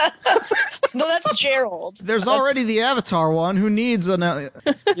 No. No, that's Gerald. There's already the Avatar one. Who needs an...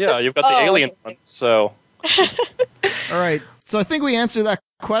 Yeah, you've got the alien one, so... All right. So I think we answered that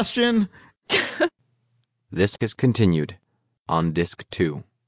question. This is continued on Disc 2.